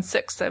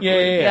 2006, I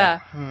believe.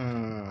 Yeah.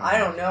 I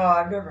don't know.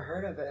 I've never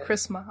heard of it.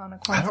 Chris Mahana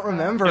Kwanzaa. I don't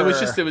remember. It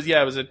was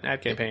an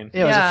ad campaign.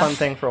 Yeah, it was Yeah. a fun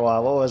thing for a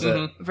while. What was it?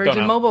 Don't Virgin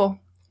know. Mobile.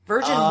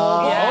 Virgin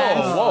Mobile? Yes.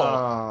 Oh,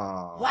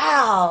 whoa.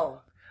 Wow.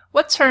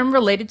 What term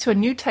related to a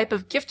new type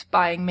of gift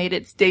buying made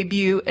its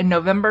debut in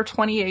November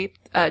 28th,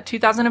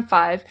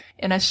 2005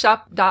 in a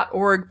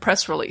shop.org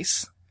press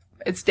release?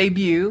 Its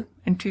debut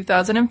in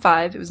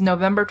 2005, it was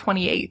November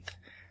 28th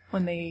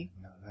when they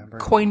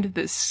coined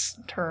this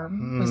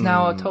term. It's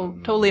now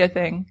totally a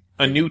thing.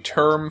 A new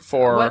term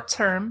for What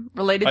term?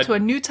 Related to a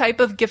new type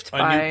of gift a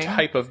buying. new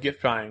type of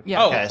gift buying.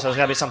 Yeah. Oh, Okay, so it's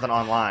got to be something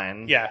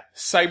online. yeah.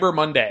 Cyber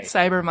Monday.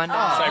 Cyber Monday.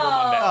 Cyber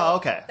Monday. Oh,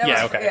 okay. That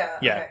Yeah, was- okay.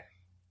 Yeah.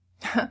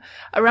 okay.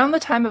 Around the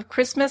time of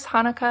Christmas,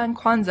 Hanukkah, and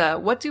Kwanzaa,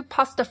 what do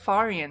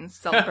Pastafarians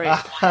celebrate?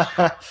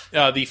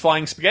 The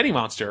Flying Spaghetti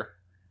Monster,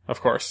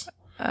 of course.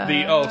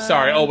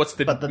 What's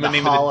the, But the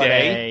name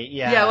holiday, of the day?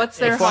 yeah, what's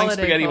their The Flying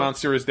holiday Spaghetti called?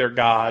 Monster is their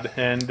god,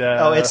 and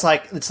it's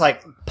like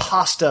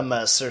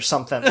Postamus or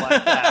something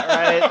like that,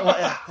 right?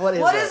 What is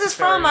What it? is this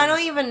from? I don't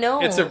even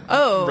know. it's a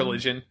Oh.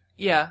 religion.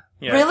 Yeah.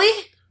 Yeah.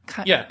 Really?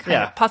 Yeah. Kind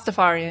of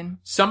Pastafarian.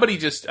 Somebody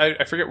just,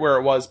 I forget where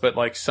it was, but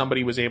like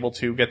somebody was able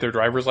to get their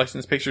driver's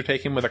license picture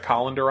taken with a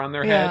colander on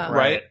their Yeah. head,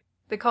 right?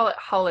 They call it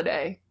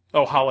holiday.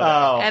 Oh,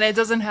 holiday. And it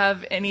doesn't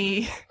have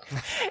any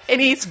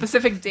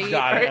specific date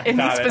Got or it, any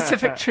got it.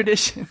 specific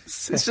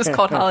traditions. It's just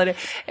called holiday.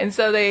 And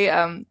so they,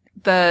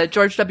 the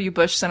George W.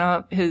 Bush sent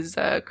out his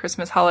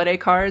Christmas holiday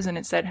cards, and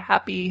it said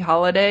 "Happy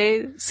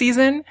Holiday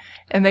Season,"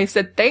 and they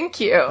said "Thank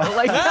you"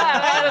 like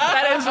that.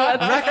 That is what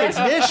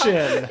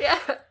Recognition. Yeah.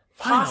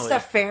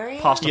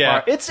 Pastafarian? Pastafari.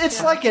 Yeah.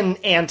 It's like an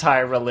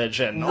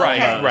anti-religion.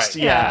 Right, almost.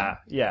 right.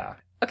 Yeah.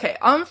 Okay,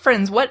 on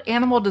Friends, what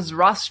animal does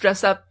Ross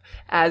dress up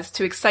as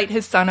to excite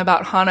his son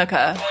about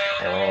Hanukkah?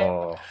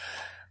 Oh.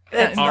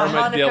 It's the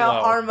Armadillo.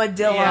 Hanukkah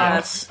armadillo.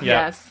 Yes,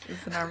 Yeah. yes,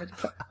 it's an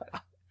armadillo.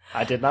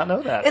 I did not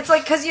know that. It's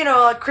like, cause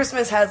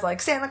Christmas has like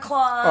Santa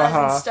Claus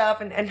and stuff,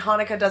 and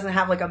Hanukkah doesn't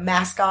have like a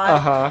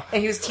mascot.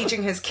 And he was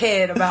teaching his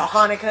kid about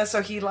Hanukkah,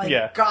 so he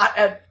got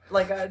an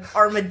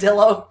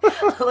armadillo,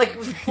 like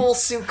full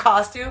suit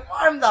costume.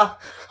 I'm the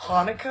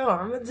Hanukkah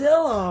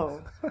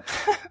armadillo.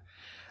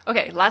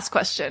 Okay, last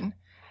question.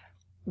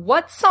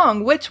 What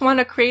song, which won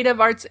a Creative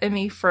Arts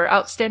Emmy for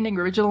Outstanding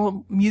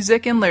Original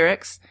Music and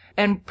Lyrics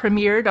and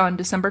premiered on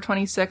December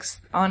 26th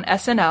on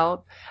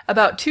SNL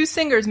about two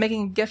singers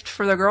making a gift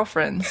for their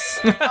girlfriends?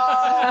 Everybody.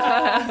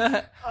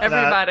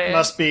 That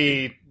must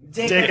be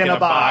Dick in a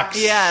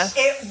Box. Yes.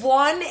 It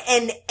won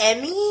an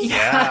Emmy?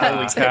 Yeah.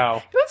 Holy cow.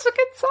 It was a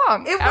good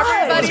song. It was.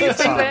 Everybody It was a good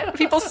sings song. it.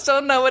 People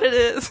still know what it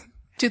is.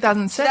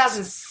 2006.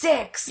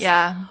 2006.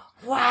 Yeah.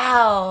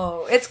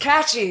 Wow. It's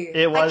catchy.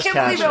 It was I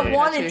can't believe catchy. it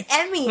won an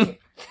Emmy.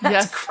 That's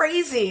Yes.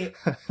 crazy.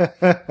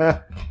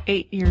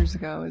 8 years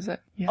ago, is it?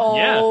 Yeah.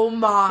 Oh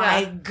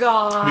my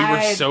God. We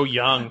were so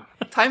young.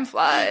 Time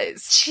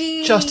flies.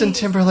 Jeez. Justin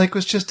Timberlake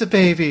was just a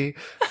baby.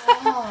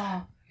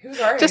 Who's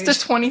our Just a age?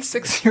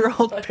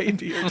 26-year-old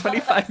baby or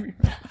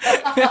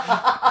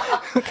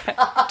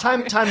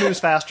 25-year-old. Time moves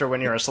faster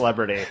when you're a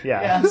celebrity.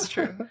 Yeah. That's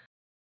true.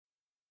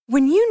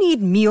 When you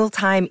need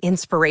mealtime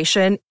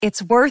inspiration,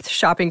 it's worth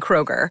shopping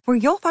Kroger, where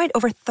you'll find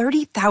over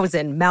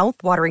 30,000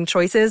 mouth-watering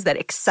choices that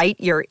excite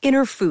your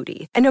inner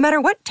foodie. And no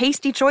matter what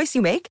tasty choice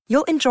you make,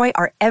 you'll enjoy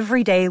our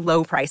everyday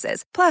low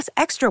prices, plus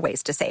extra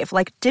ways to save,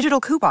 like digital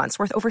coupons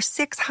worth over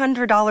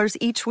 $600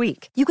 each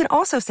week. You can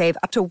also save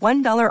up to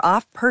 $1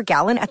 off per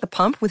gallon at the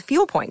pump with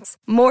fuel points.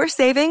 More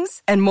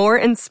savings and more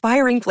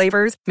inspiring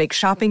flavors make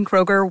shopping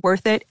Kroger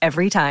worth it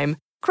every time.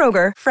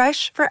 Kroger,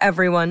 fresh for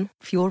everyone.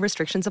 Fuel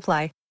restrictions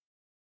apply.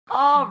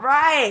 All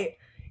right.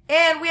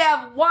 And we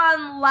have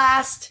one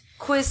last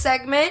quiz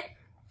segment.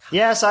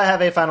 Yes, I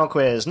have a final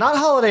quiz. Not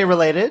holiday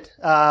related,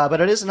 but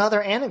it is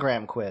another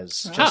anagram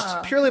quiz.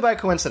 Just purely by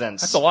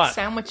coincidence. That's a lot.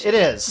 Sandwich. It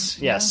is,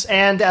 yes.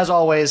 And as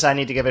always, I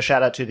need to give a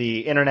shout out to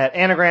the Internet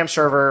Anagram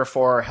server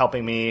for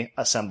helping me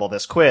assemble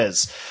this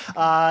quiz.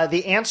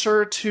 The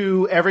answer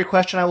to every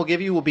question I will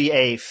give you will be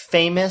a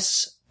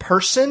famous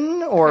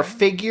person or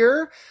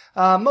figure.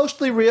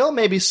 Mostly real,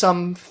 maybe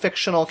some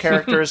fictional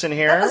characters in That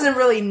here. doesn't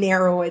really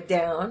narrow it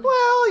down.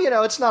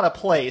 Well, it's not a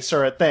place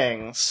or a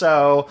thing.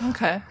 So,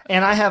 Okay.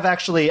 and I have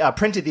actually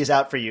printed these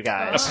out for you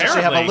guys. So you have a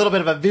Apparently. little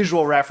bit of a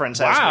visual reference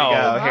as we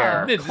go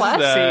here. This is,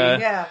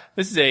 Classy. Yeah.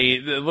 This is a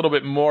little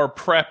bit more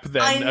prep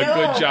than I a know.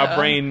 Good Job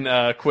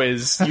Brain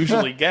quiz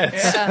usually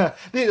gets.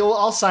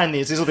 I'll sign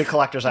these. These will be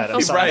collector's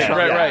items. Right,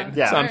 someday. right.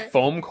 Yeah. It's on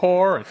foam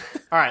core.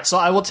 All right, so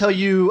I will tell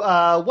you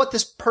what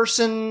this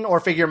person or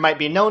figure might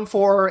be known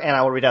for, and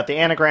I will read out the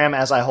anagram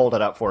as I hold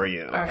it up for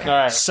you. All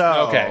right.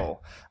 So, Okay.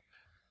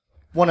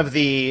 one of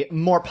the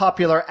more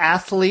popular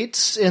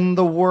athletes in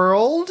the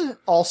world,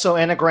 also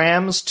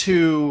anagrams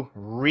to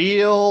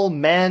real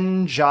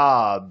men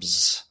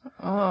jobs.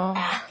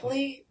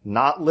 Athlete?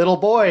 Not little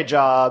boy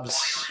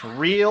jobs.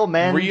 Real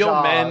men Real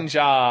jobs. men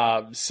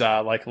jobs,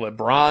 like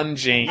LeBron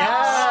James.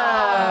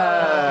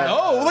 Yeah.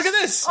 Oh, look at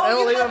this!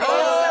 Oh, you have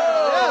LeBron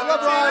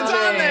it's on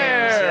James.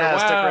 there.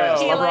 Yes, to Wow.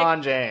 Chris. He,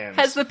 LeBron James.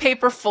 Has the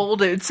paper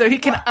folded so he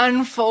can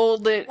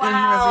unfold it and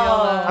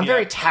reveal I'm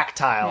very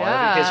tactile,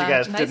 Yeah. in case you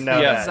guys Nice didn't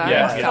know Yeah, that. design.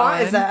 yeah. What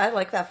font is that? I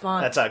like that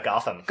font. That's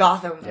Gotham.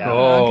 Gotham. Yeah.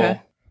 Oh.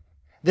 Okay.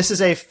 This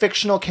is a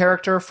fictional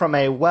character from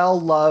a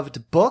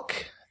well-loved book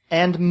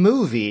and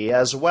movie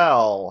as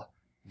well.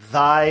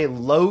 Thy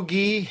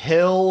Logie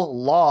Hill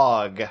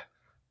Log.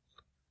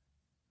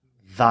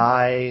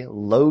 Thy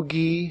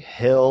Logie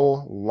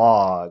Hill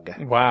Log.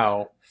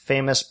 Wow.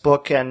 famous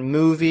book and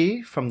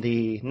movie from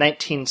the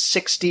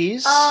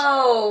 1960s.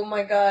 Oh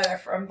my god,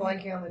 I'm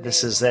blanking on the name.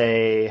 This is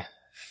a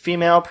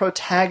female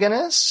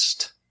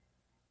protagonist.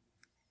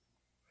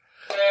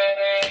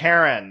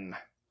 Karen.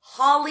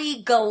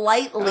 Holly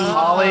Golightly.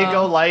 Holly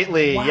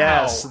Golightly, Wow.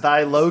 yes.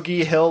 Thy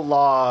Logie Hill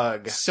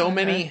Log. So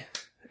many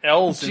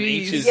L's and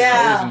G's. H's Yeah.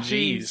 and O's and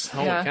G's.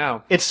 Holy Yeah.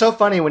 cow. It's so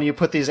funny when you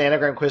put these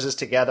anagram quizzes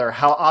together,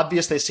 how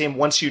obvious they seem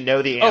once you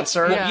know the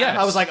answer. well, yes.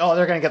 I was like, oh,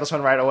 they're going to get this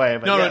one right away.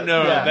 But No, yeah,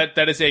 no. yeah.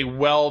 That is a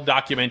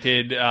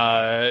well-documented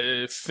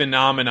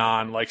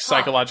phenomenon, like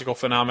psychological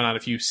phenomenon.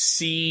 If you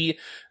see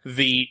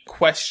the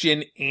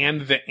question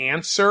and the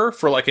answer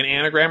for like an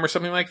anagram or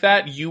something like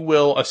that, you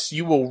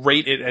will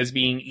rate it as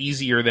being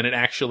easier than it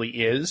actually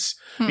is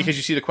because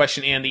you see the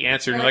question and the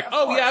answer, and you're like,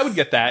 oh yeah, I would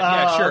get that.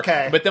 Yeah, Oh, sure.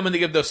 okay. But then when they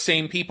give those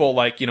same people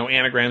like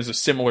anagrams of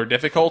similar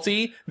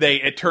difficulty,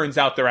 it turns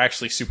out they're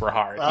actually super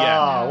hard. Oh,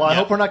 Yeah. well, I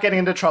hope we're not getting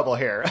into trouble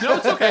here. No,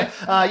 it's okay.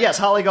 Yes,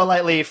 Holly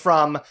Golightly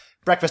from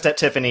Breakfast at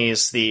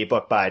Tiffany's, the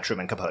book by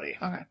Truman Capote.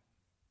 Okay.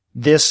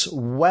 This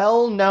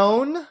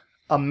well-known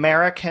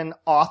American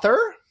author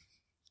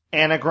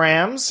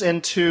anagrams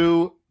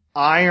into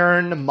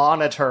iron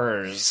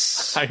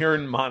monitors.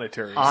 Iron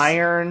monitors.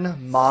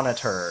 Iron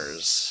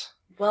monitors.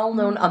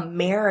 Well-known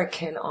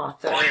American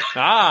author.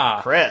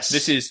 Chris.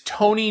 This is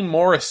Toni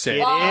Morrison. It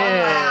is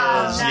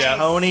nice.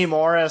 Toni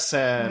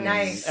Morrison.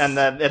 Nice. And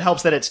then it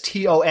helps that it's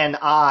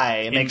T-O-N-I.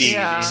 It makes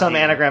Indeed. some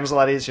anagrams a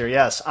lot easier.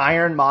 Yes,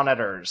 iron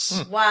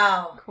monitors.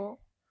 Wow. Cool.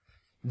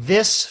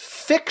 This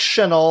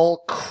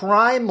fictional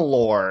crime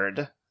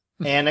lord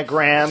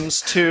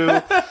anagrams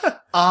to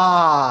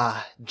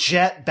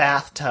jet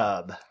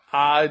bathtub.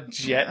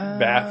 Jet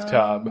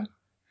bathtub.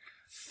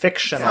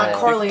 Fictional. It's not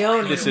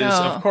Corleone. This is, No.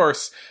 of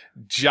course,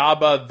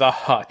 Jabba the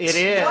Hutt. It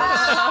is.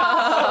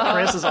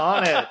 Chris is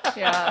on it.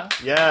 Yeah.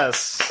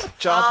 Yes.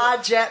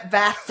 Jet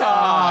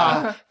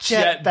bathtub.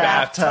 Jet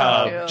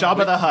bathtub. Cute.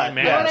 Jabba the Hutt.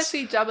 Man. I want to Yes.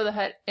 see Jabba the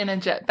Hutt in a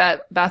jet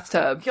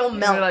bathtub. He'll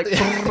melt. Like,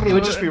 It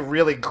would just be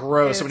really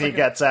gross when he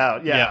gets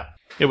out. Yeah.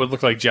 It would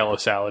look like Jell-O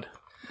salad.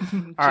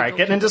 All right,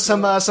 getting into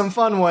some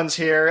fun ones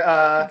here.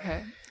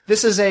 okay.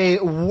 This is a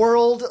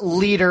world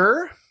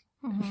leader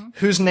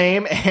whose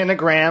name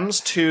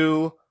anagrams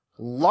to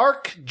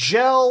Lark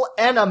Gel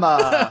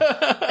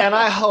Enema. And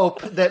I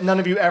hope that none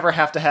of you ever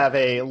have to have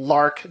a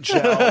Lark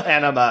Gel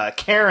Enema.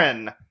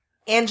 Karen.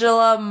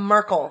 Angela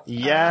Merkel.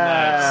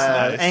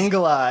 Yes. Nice.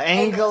 Angela.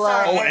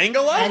 sorry. Oh,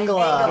 Angela?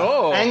 Angela.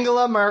 Oh.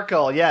 Angela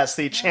Merkel. Yes,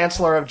 the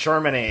Chancellor of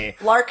Germany.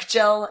 Lark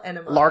Gel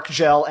Enema. Lark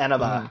Gel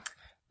Enema.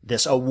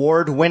 This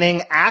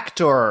award-winning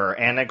actor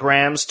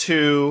anagrams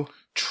to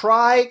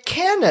Try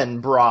Cannon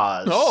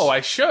bras. Oh,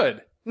 I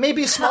should.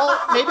 Maybe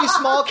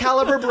small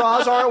caliber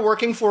bras aren't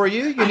working for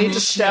you. You need to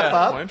step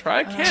up. Well,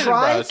 try Cannon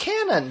Try bras.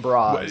 Cannon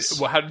bras.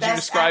 Well, how did you Best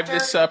describe actor?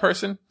 this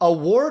person?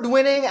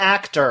 Award-winning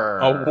actor.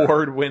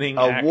 Award-winning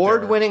actor.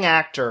 Award-winning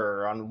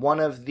actor on one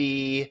of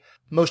the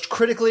most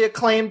critically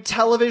acclaimed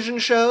television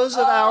shows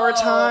of our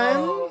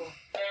time.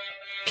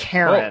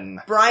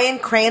 Karen. Bryan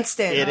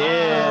Cranston. It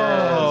is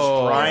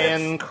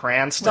Bryan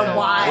Cranston. The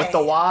Y. With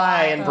the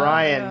Y and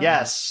Bryan,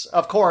 yes.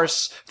 Of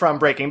course, from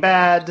Breaking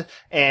Bad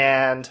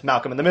and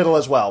Malcolm in the Middle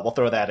as well. We'll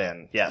throw that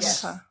in.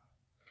 Yes.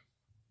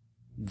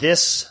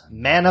 This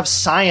man of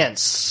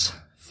science,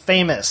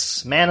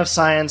 famous man of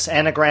science,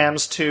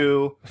 anagrams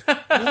to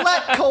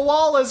Let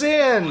Koalas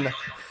In.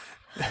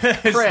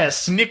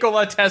 Chris.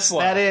 Nikola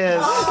Tesla. That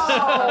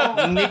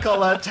is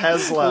Nikola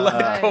Tesla.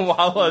 Let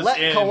koalas Let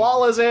in.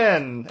 koalas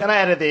in. And I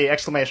added the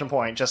exclamation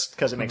point just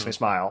because it makes me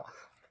smile.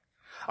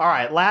 All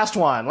right, last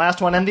one,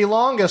 and the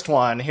longest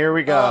one. Here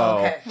we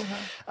go.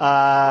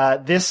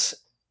 Okay. This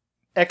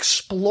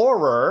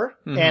explorer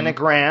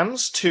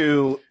anagrams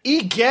to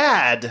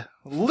Egad,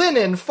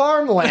 Linen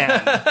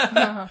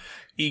Farmland.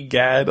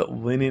 Egad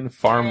Linen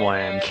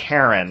Farmland.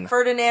 Karen.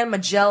 Ferdinand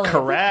Magellan.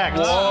 Correct.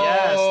 Whoa.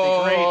 Yes,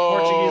 the great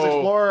Portuguese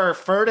explorer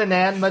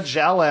Ferdinand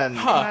Magellan.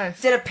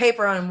 Nice. Did a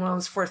paper on him when I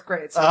was 4th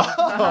grade. So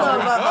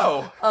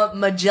Oh. a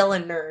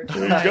Magellan nerd.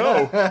 There you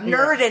go.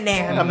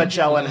 Nerdinand. A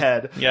Magellan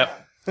head.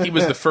 Yep. He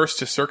was the first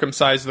to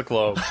circumcise the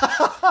globe.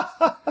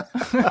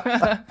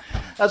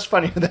 That's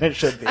funnier than it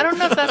should be. I don't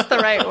know if that's the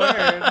right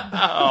word.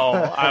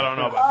 Oh, I don't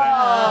know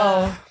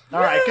about All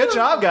right, good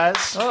job,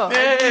 guys. that.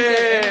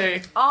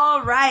 Hey!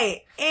 All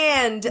right.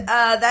 And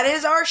that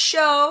is our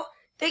show.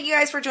 Thank you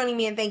guys for joining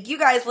me, and thank you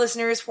guys,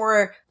 listeners,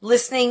 for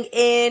listening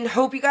in.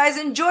 Hope you guys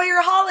enjoy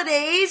your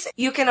holidays.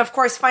 You can, of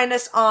course, find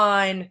us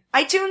on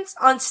iTunes,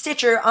 on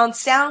Stitcher, on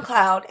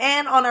SoundCloud,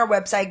 and on our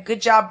website,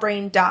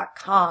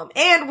 goodjobbrain.com.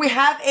 And we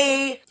have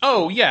a...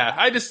 Oh, yeah.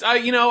 I just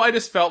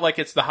felt like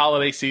it's the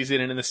holiday season,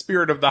 and in the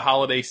spirit of the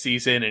holiday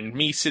season and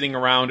me sitting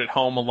around at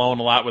home alone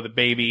a lot with a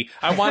baby,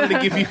 I wanted to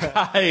give you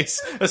guys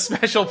a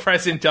special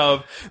present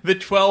of the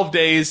 12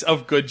 days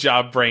of Good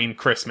Job Brain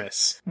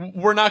Christmas.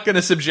 We're not going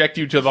to subject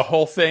you to the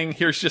whole thing.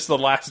 Here's just the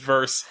last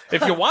verse.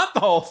 If you want the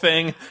whole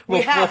thing,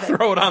 we'll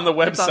throw it on the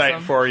website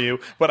awesome. for you,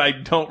 but I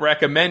don't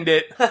recommend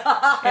it.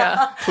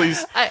 Yeah.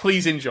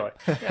 Please enjoy.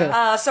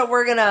 So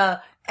we're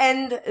gonna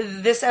end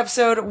this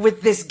episode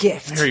with this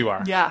gift. Here you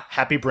are. Yeah.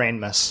 Happy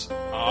Brainmas.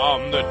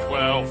 On the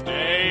 12th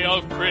day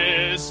of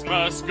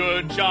Christmas,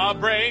 good job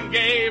Brain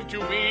gave to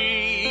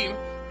me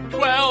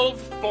 12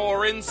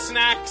 foreign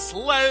snacks,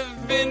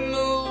 11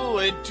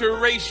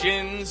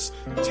 alliterations,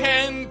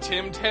 10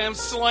 Tim Tam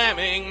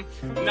slamming,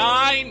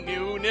 9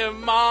 new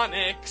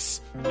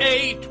mnemonics,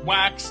 8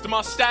 waxed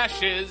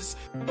mustaches,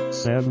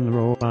 7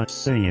 robots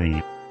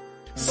singing,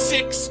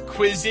 6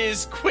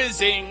 quizzes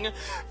quizzing,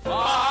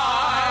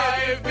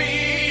 5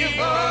 beaver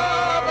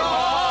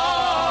boss,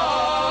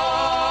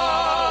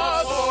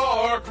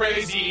 4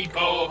 crazy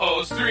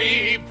co-hosts,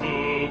 3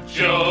 poop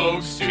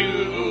jokes,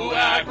 2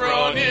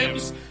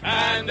 acronyms,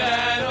 and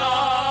then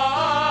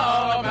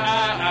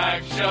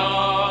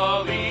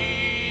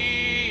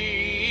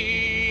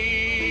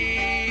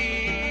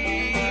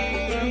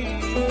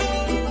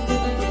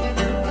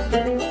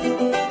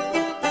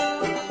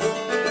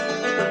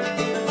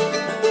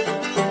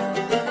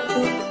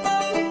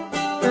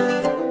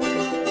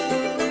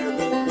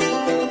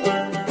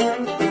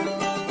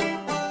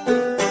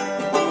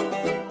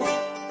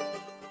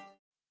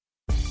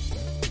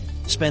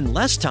Spend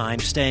less time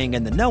staying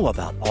in the know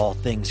about all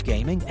things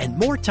gaming and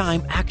more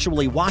time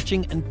actually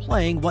watching and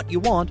playing what you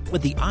want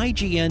with the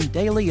IGN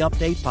Daily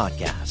Update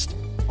podcast.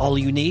 All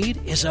you need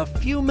is a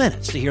few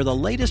minutes to hear the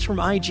latest from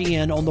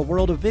IGN on the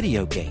world of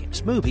video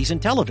games, movies,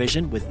 and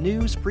television with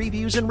news,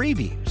 previews, and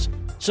reviews.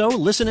 So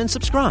listen and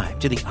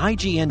subscribe to the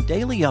IGN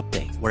Daily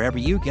Update wherever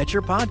you get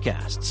your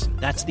podcasts.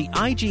 That's the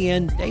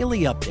IGN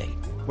Daily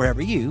Update,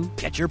 wherever you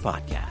get your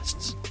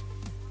podcasts.